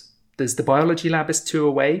from us? There's the biology lab is 2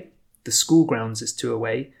 away, the school grounds is 2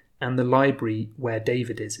 away, and the library where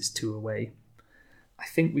David is 2 away. I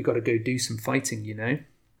think we got to go do some fighting, you know.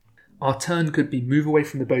 Our turn could be move away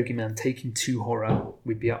from the bogeyman, taking 2 horror,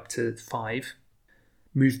 we'd be up to 5.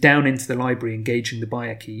 Move down into the library, engaging the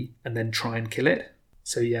Bayeki, and then try and kill it.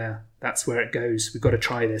 So yeah, that's where it goes. We've got to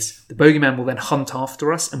try this. The bogeyman will then hunt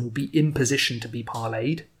after us and will be in position to be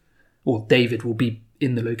parlayed, or David will be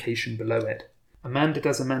in the location below it. Amanda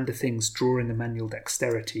does Amanda things, drawing a manual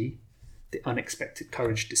dexterity. The unexpected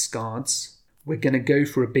courage discards. We're going to go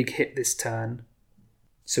for a big hit this turn,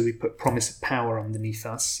 so we put Promise of Power underneath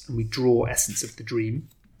us, and we draw Essence of the Dream.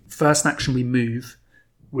 First action we move.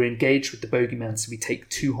 We're engaged with the bogeyman, so we take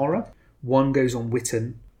 2 horror. 1 goes on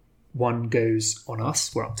Witten, 1 goes on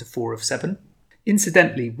us. We're up to 4 of 7.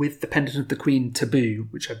 Incidentally, with the Pendant of the Queen taboo,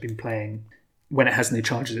 which I've been playing, when it has no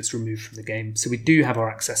charges, it's removed from the game. So we do have our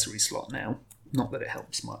accessory slot now. Not that it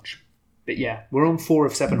helps much. But yeah, we're on 4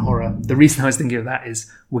 of 7 horror. The reason I was thinking of that is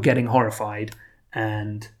we're getting horrified,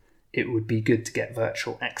 and it would be good to get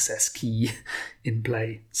virtual access key in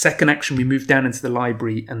play. Second action, we move down into the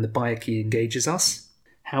library and the buyer key engages us.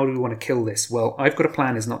 How do we want to kill this? Well, I've got a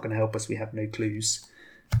plan is not going to help us. We have no clues.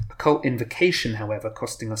 Occult Invocation, however,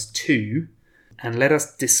 costing us 2. And let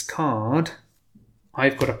us discard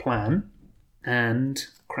I've got a plan and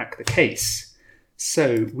crack the case.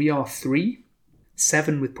 So we are 3,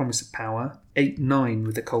 7 with Promise of Power, 8, 9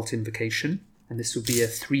 with Occult Invocation. And this will be a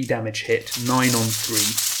 3 damage hit, 9 on 3.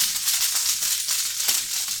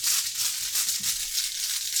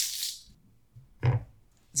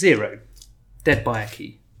 0. Dead buyer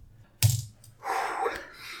key.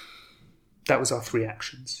 That was our 3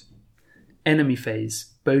 actions. Enemy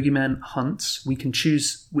phase. Bogeyman hunts. We can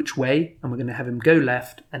choose which way, and we're going to have him go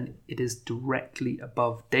left, and it is directly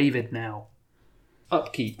above David now.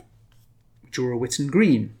 Upkeep. We draw a Witten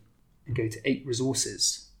Green and go to 8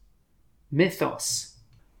 resources. Mythos.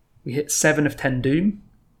 We hit 7 of 10 Doom,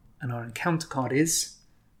 and our encounter card is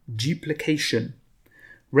Duplication.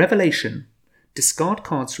 Revelation. Discard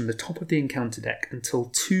cards from the top of the encounter deck until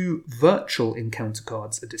 2 virtual encounter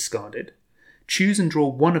cards are discarded. Choose and draw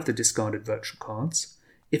one of the discarded virtual cards.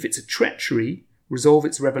 If it's a treachery, resolve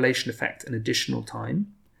its revelation effect an additional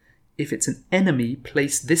time. If it's an enemy,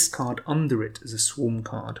 place this card under it as a swarm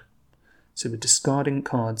card. So we're discarding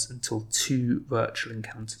cards until 2 virtual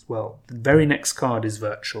encounters. Well, the very next card is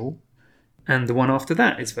virtual, and the one after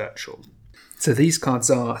that is virtual. So these cards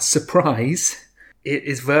are Surprise. It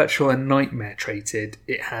is virtual and nightmare traded.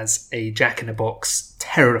 It has a jack-in-a-box,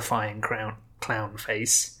 terrifying clown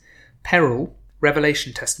face. Peril.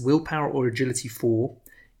 Revelation test willpower or agility 4.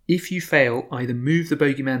 If you fail, either move the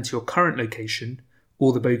bogeyman to your current location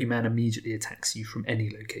or the bogeyman immediately attacks you from any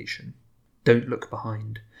location. Don't look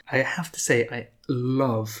behind. I have to say, I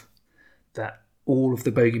love that all of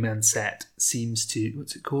the bogeyman set seems to,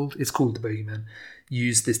 what's it called? It's called the bogeyman.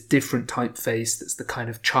 Use this different typeface that's the kind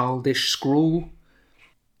of childish scrawl.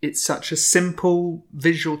 It's such a simple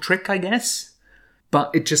visual trick, I guess, but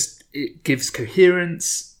it gives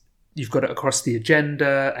coherence. You've got it across the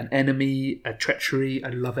agenda, an enemy, a treachery. I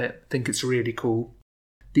love it. I think it's really cool.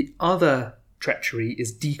 The other treachery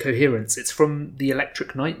is Decoherence. It's from the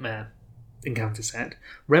Electric Nightmare encounter set.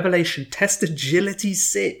 Revelation test agility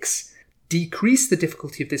 6. Decrease the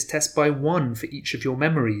difficulty of this test by 1 for each of your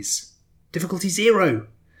memories. Difficulty 0.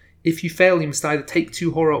 If you fail, you must either take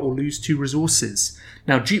 2 horror or lose 2 resources.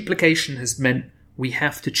 Now, duplication has meant we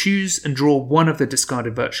have to choose and draw one of the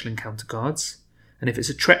discarded virtual encounter cards. And if it's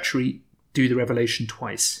a treachery, do the revelation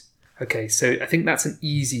twice. Okay, so I think that's an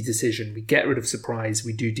easy decision. We get rid of Surprise,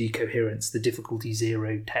 we do Decoherence, the difficulty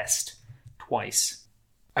 0 test twice.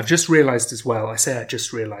 I've just realised as well, I've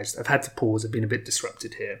had to pause, I've been a bit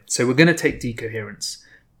disrupted here. So we're going to take Decoherence,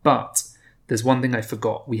 but there's one thing I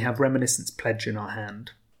forgot. We have Reminiscence Pledge in our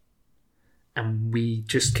hand. And we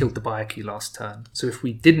just killed the buyer key last turn. So if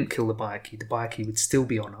we didn't kill the buyer key would still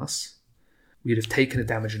be on us. We'd have taken a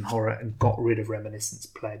damage and horror and got rid of Reminiscence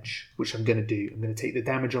Pledge, which I'm going to do. I'm going to take the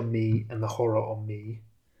damage on me and the horror on me.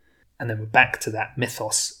 And then we're back to that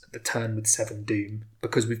Mythos at the turn with 7 Doom,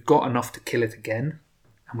 because we've got enough to kill it again,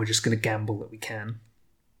 and we're just going to gamble that we can.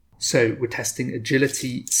 So we're testing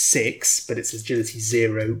Agility 6, but it's Agility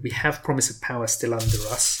 0. We have Promise of Power still under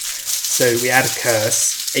us. So we add a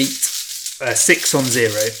curse, 6 on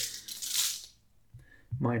 0.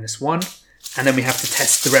 -1. And then we have to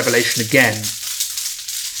test the revelation again.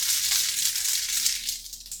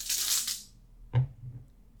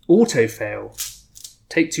 Auto fail.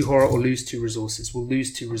 Take 2 horror or lose 2 resources. We'll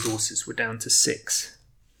lose 2 resources. We're down to 6.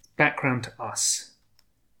 Background to us.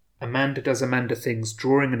 Amanda does Amanda things,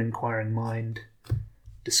 drawing an inquiring mind,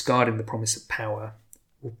 discarding the Promise of Power.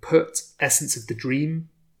 We'll put Essence of the Dream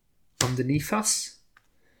underneath us.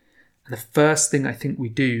 And the first thing I think we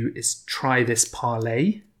do is try this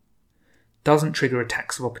parlay. Doesn't trigger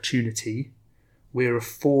attacks of opportunity. We're a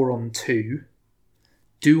 4 on 2.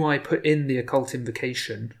 Do I put in the Occult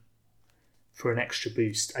Invocation for an extra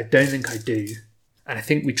boost? I don't think I do. And I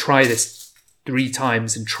think we try this 3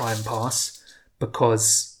 times and try and pass,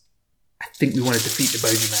 because I think we want to defeat the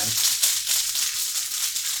bogeyman.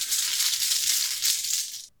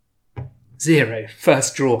 0.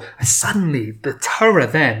 First draw. Suddenly, the terror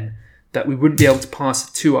then that we wouldn't be able to pass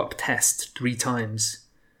a 2-up test 3 times.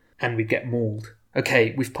 And we get mauled.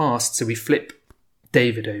 Okay, we've passed, so we flip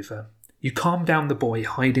David over. You calm down the boy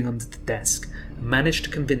hiding under the desk and manage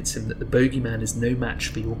to convince him that the bogeyman is no match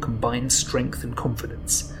for your combined strength and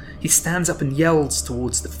confidence. He stands up and yells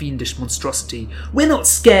towards the fiendish monstrosity, "We're not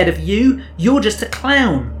scared of you! You're just a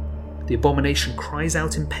clown!" The abomination cries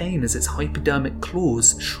out in pain as its hypodermic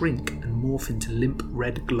claws shrink and morph into limp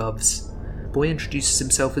red gloves. boy introduces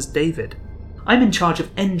himself as David. I'm in charge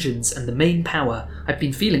of engines and the main power. I've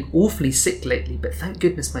been feeling awfully sick lately, but thank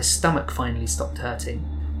goodness my stomach finally stopped hurting.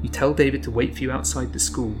 You tell David to wait for you outside the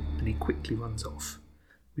school, and he quickly runs off.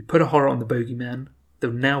 We put a horror on the bogeyman. There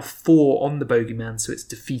are now 4 on the bogeyman, so it's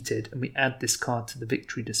defeated, and we add this card to the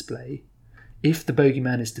victory display. If the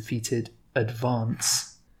bogeyman is defeated,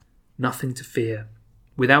 advance. Nothing to fear.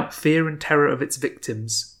 Without fear and terror of its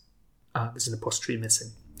victims... there's an apostrophe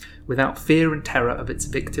missing. Without fear and terror of its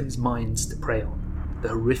victims' minds to prey on, the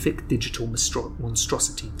horrific digital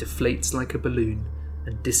monstrosity deflates like a balloon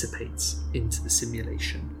and dissipates into the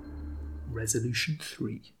simulation. Resolution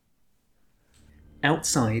 3.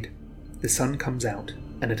 Outside, the sun comes out,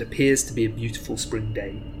 and it appears to be a beautiful spring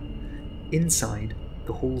day. Inside,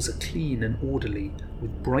 the halls are clean and orderly,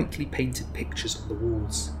 with brightly painted pictures on the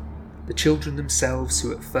walls. The children themselves,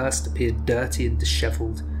 who at first appeared dirty and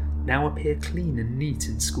dishevelled, now appear clean and neat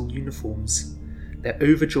in school uniforms. They're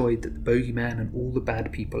overjoyed that the bogeyman and all the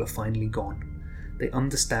bad people are finally gone. They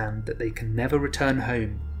understand that they can never return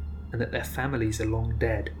home and that their families are long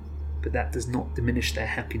dead, but that does not diminish their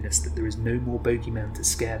happiness that there is no more bogeyman to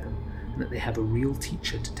scare them and that they have a real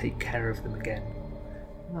teacher to take care of them again.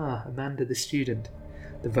 Amanda the student.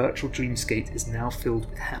 The virtual dreamscape is now filled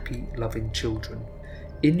with happy, loving children.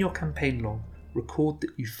 In your campaign log, record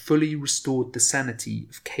that you fully restored the sanity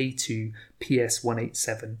of K2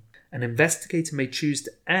 PS187. An investigator may choose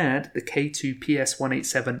to add the K2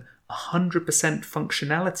 PS187 100%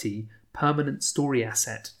 functionality permanent story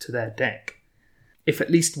asset to their deck. If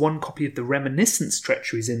at least one copy of the Reminiscence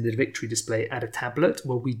treachery is in the victory display, add a tablet.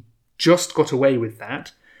 Well, we just got away with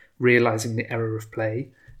that, realising the error of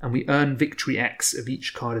play, and we earn victory X of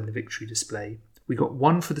each card in the victory display. We got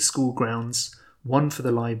 1 for the school grounds, 1 for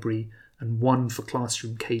the library, and 1 for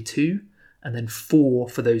classroom K2, and then 4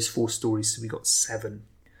 for those 4 stories, so we got 7.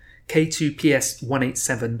 K2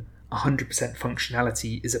 PS187 100%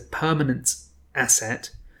 functionality is a permanent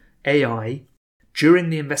asset, AI. During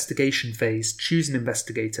the investigation phase, choose an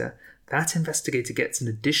investigator. That investigator gets an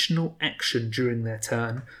additional action during their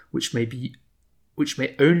turn, which may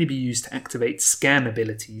only be used to activate scan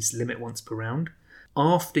abilities, limit once per round.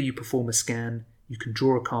 After you perform a scan, you can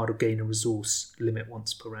draw a card or gain a resource, limit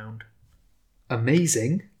once per round.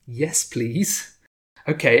 Amazing. Yes, please.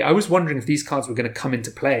 Okay, I was wondering if these cards were going to come into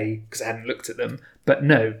play because I hadn't looked at them, but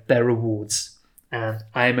no, they're rewards. And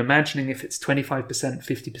I am imagining if it's 25%,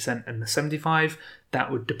 50%, and the 75%,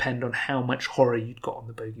 that would depend on how much horror you'd got on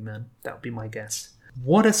the bogeyman. That would be my guess.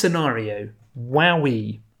 What a scenario.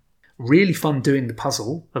 Wowee. Really fun doing the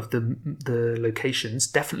puzzle of the locations.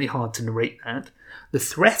 Definitely hard to narrate that. The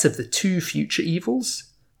threat of the 2 future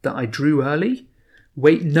evils that I drew early,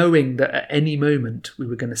 knowing that at any moment we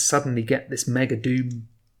were going to suddenly get this mega doom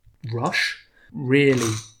rush,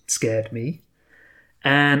 really scared me.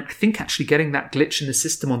 And I think actually getting that glitch in the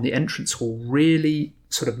system on the entrance hall really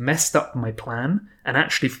sort of messed up my plan and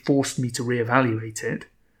actually forced me to reevaluate it,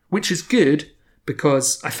 which is good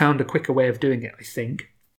because I found a quicker way of doing it, I think.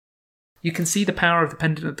 You can see the power of the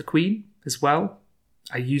Pendant of the Queen as well.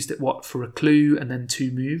 I used it, for a clue and then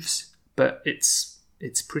 2 moves, but it's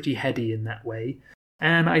pretty heady in that way.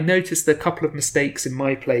 And I noticed a couple of mistakes in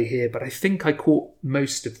my play here, but I think I caught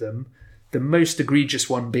most of them. The most egregious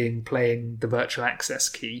one being playing the virtual access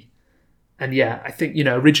key. And yeah, I think,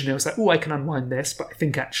 originally I was like, I can unwind this, but I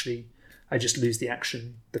think actually I just lose the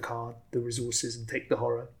action, the card, the resources, and take the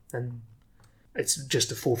horror. And it's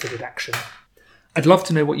just a forfeited action. I'd love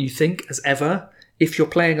to know what you think, as ever. If you're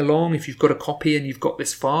playing along, if you've got a copy and you've got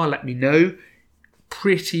this far, let me know.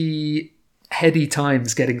 Pretty heady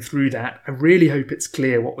times getting through that. I really hope it's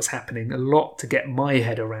clear what was happening. A lot to get my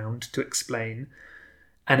head around to explain.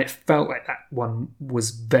 And it felt like that one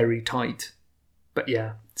was very tight. But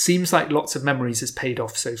yeah, seems like lots of memories has paid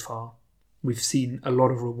off so far. We've seen a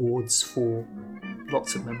lot of rewards for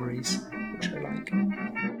lots of memories, which I like.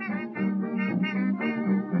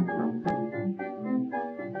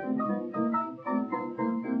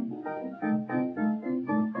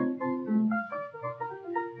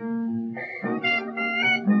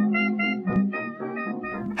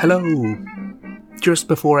 Hello! Just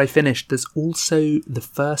before I finish, there's also the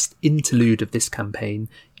first interlude of this campaign,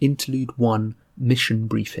 Interlude 1, Mission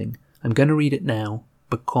Briefing. I'm going to read it now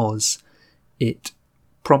because it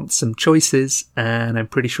prompts some choices and I'm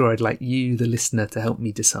pretty sure I'd like you, the listener, to help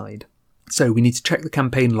me decide. So we need to check the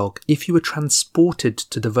campaign log. If you were transported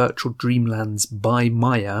to the virtual dreamlands by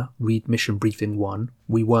Maya, read Mission Briefing 1.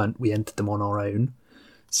 We weren't, we entered them on our own.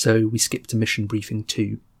 So we skip to Mission Briefing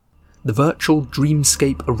 2. The virtual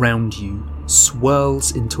dreamscape around you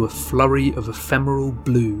swirls into a flurry of ephemeral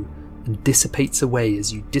blue and dissipates away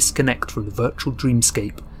as you disconnect from the virtual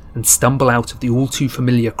dreamscape and stumble out of the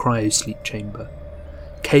all-too-familiar cryosleep chamber.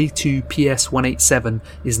 K2PS187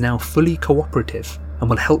 is now fully cooperative and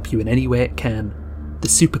will help you in any way it can. The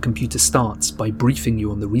supercomputer starts by briefing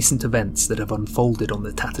you on the recent events that have unfolded on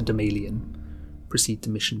the Tatterdemalion. Proceed to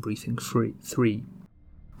mission briefing 3.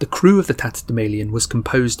 The crew of the Tatterdemalion was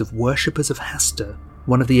composed of worshippers of Hastur,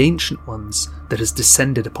 one of the ancient ones that has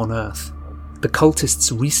descended upon Earth. The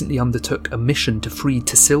cultists recently undertook a mission to free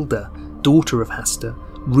Tisilda, daughter of Hastur,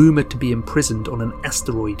 rumoured to be imprisoned on an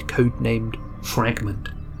asteroid codenamed Fragment.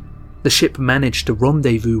 The ship managed to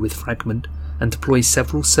rendezvous with Fragment and deploy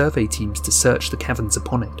several survey teams to search the caverns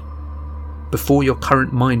upon it. Before your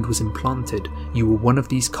current mind was implanted, you were one of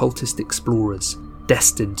these cultist explorers,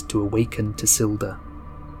 destined to awaken Tisilda.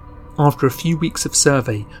 After a few weeks of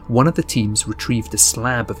survey, one of the teams retrieved a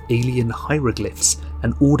slab of alien hieroglyphs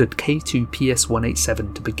and ordered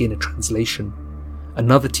K2PS187 to begin a translation.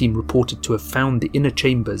 Another team reported to have found the inner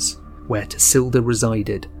chambers, where Tisilda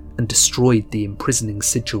resided, and destroyed the imprisoning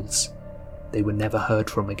sigils. They were never heard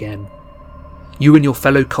from again. You and your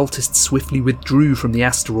fellow cultists swiftly withdrew from the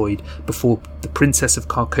asteroid before the Princess of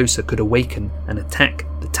Carcosa could awaken and attack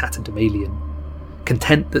the Tatterdemalion.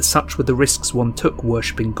 Content that such were the risks one took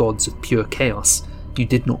worshipping gods of pure chaos, you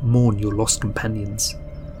did not mourn your lost companions.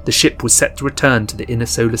 The ship was set to return to the inner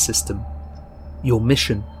solar system. Your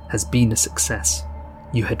mission has been a success.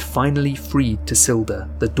 You had finally freed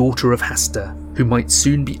Tisilda, the daughter of Hastur, who might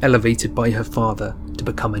soon be elevated by her father to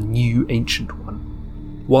become a new ancient one.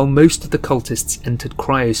 While most of the cultists entered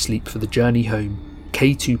cryosleep for the journey home,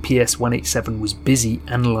 K2PS187 was busy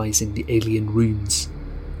analysing the alien runes.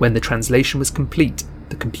 When the translation was complete,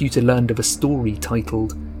 the computer learned of a story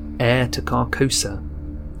titled Heir to Carcosa.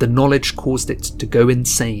 The knowledge caused it to go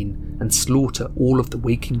insane and slaughter all of the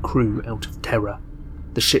waking crew out of terror.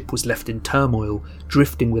 The ship was left in turmoil,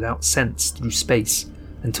 drifting without sense through space,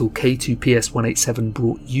 until K2PS187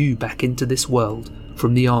 brought you back into this world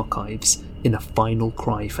from the archives in a final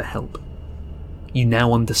cry for help. You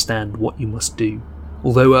now understand what you must do.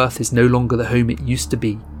 Although Earth is no longer the home it used to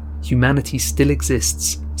be, humanity still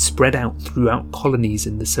exists, spread out throughout colonies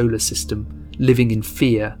in the solar system, living in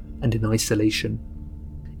fear and in isolation.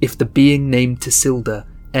 If the being named Tisilda,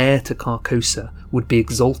 heir to Carcosa, would be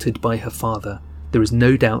exalted by her father, there is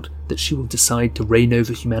no doubt that she will decide to reign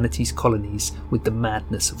over humanity's colonies with the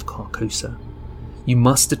madness of Carcosa. You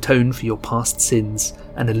must atone for your past sins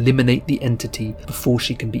and eliminate the entity before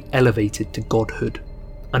she can be elevated to godhood.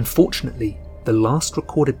 Unfortunately, the last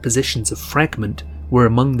recorded positions of Fragment were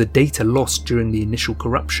among the data lost during the initial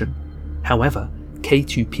corruption. However,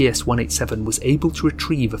 K2PS187 was able to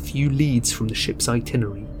retrieve a few leads from the ship's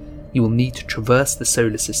itinerary. You will need to traverse the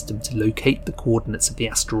solar system to locate the coordinates of the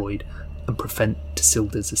asteroid and prevent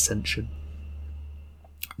Tisilda's ascension.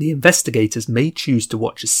 The investigators may choose to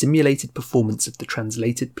watch a simulated performance of the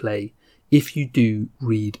translated play. If you do,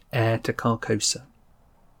 read Heir to Carcosa.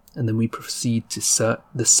 And then we proceed to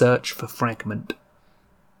the search for Fragment.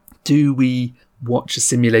 Do we watch a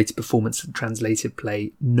simulated performance of the translated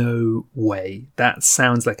play? No way. That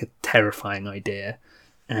sounds like a terrifying idea,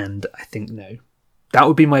 and I think no. That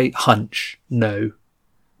would be my hunch. No.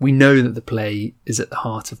 We know that the play is at the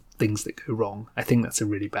heart of things that go wrong. I think that's a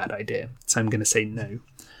really bad idea, so I'm going to say no.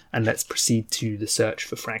 And let's proceed to the search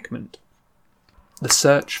for Fragment. The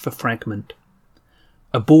search for Fragment.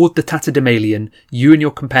 Aboard the Tatterdemalion, you and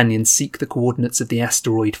your companions seek the coordinates of the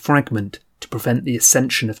asteroid Fragment to prevent the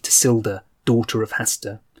ascension of Tisilda, daughter of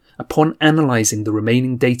Hastur. Upon analysing the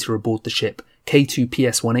remaining data aboard the ship,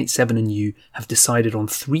 K2PS187 and you have decided on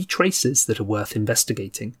 3 traces that are worth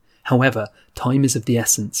investigating. However, time is of the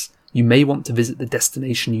essence. You may want to visit the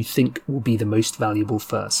destination you think will be the most valuable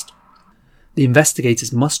first. The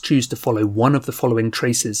investigators must choose to follow one of the following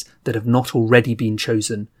traces that have not already been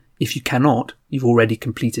chosen. If you cannot, you've already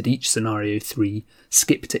completed each scenario 3,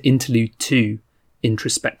 skip to interlude 2,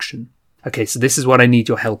 introspection. Okay, so this is what I need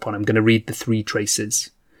your help on. I'm going to read the 3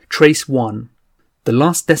 traces. Trace 1. The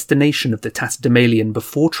last destination of the Tatterdemalion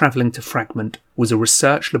before travelling to Fragment was a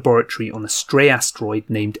research laboratory on a stray asteroid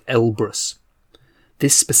named Elbrus.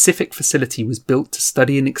 This specific facility was built to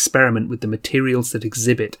study and experiment with the materials that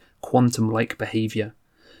exhibit quantum-like behaviour.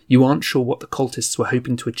 You aren't sure what the cultists were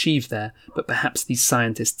hoping to achieve there, but perhaps these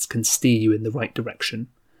scientists can steer you in the right direction.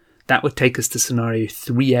 That would take us to scenario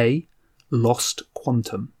 3A, Lost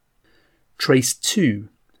Quantum. Trace 2.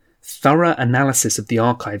 Thorough analysis of the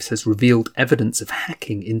archives has revealed evidence of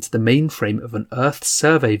hacking into the mainframe of an Earth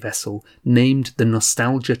survey vessel named the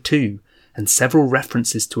Nostalgia 2, and several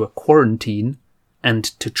references to a quarantine and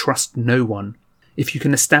to trust no one. If you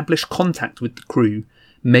can establish contact with the crew,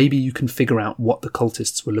 maybe you can figure out what the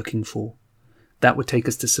cultists were looking for. That would take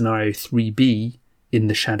us to scenario 3B, In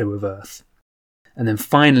the Shadow of Earth. And then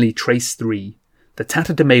finally, Trace 3. The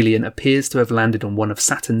Tatterdemalion appears to have landed on one of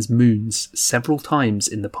Saturn's moons several times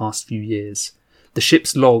in the past few years. The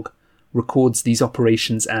ship's log records these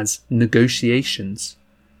operations as negotiations.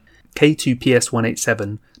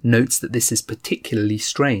 K2PS187 notes that this is particularly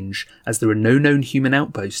strange, as there are no known human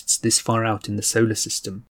outposts this far out in the solar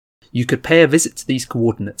system. You could pay a visit to these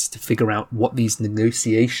coordinates to figure out what these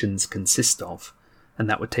negotiations consist of, and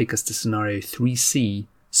that would take us to scenario 3C,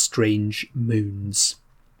 Strange Moons.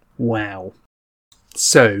 Wow.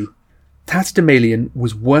 So, Tatterdemalion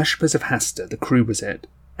was worshippers of Hasta, the crew was it,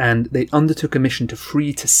 and they undertook a mission to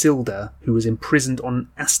free Tassilda, who was imprisoned on an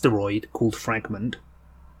asteroid called Fragment.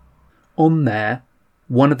 On there,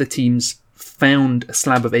 one of the teams found a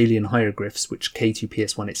slab of alien hieroglyphs, which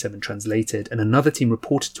K2PS187 translated, and another team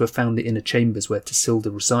reported to have found the inner chambers where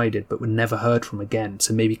Tassilda resided, but were never heard from again,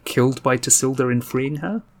 so maybe killed by Tassilda in freeing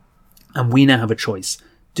her? And we now have a choice.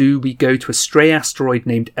 Do we go to a stray asteroid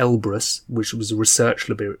named Elbrus, which was a research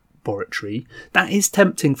laboratory? That is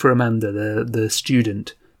tempting for Amanda, the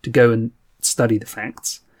student, to go and study the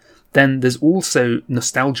facts. Then there's also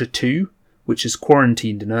Nostalgia 2, which is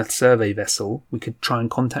quarantined an Earth survey vessel. We could try and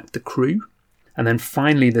contact the crew. And then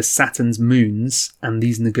finally there's Saturn's moons and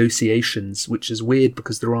these negotiations, which is weird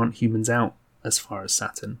because there aren't humans out as far as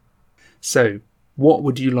Saturn. So, what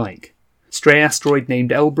would you like? Stray asteroid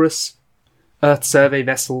named Elbrus, Earth survey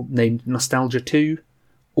vessel named Nostalgia 2,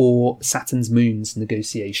 or Saturn's moons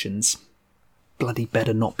negotiations? Bloody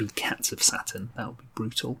better not be Cats of Saturn. That would be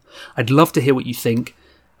brutal. I'd love to hear what you think.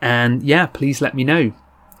 And yeah, please let me know.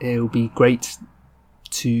 It'll be great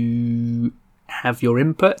to have your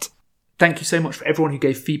input. Thank you so much for everyone who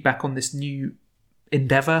gave feedback on this new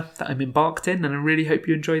endeavour that I'm embarked in, and I really hope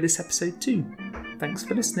you enjoy this episode too. Thanks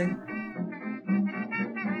for listening.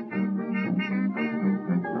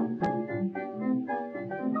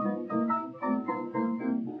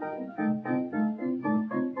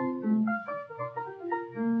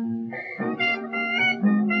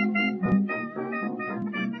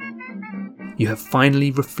 You had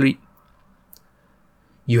finally freed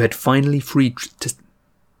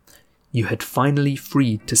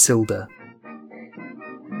Tassilda,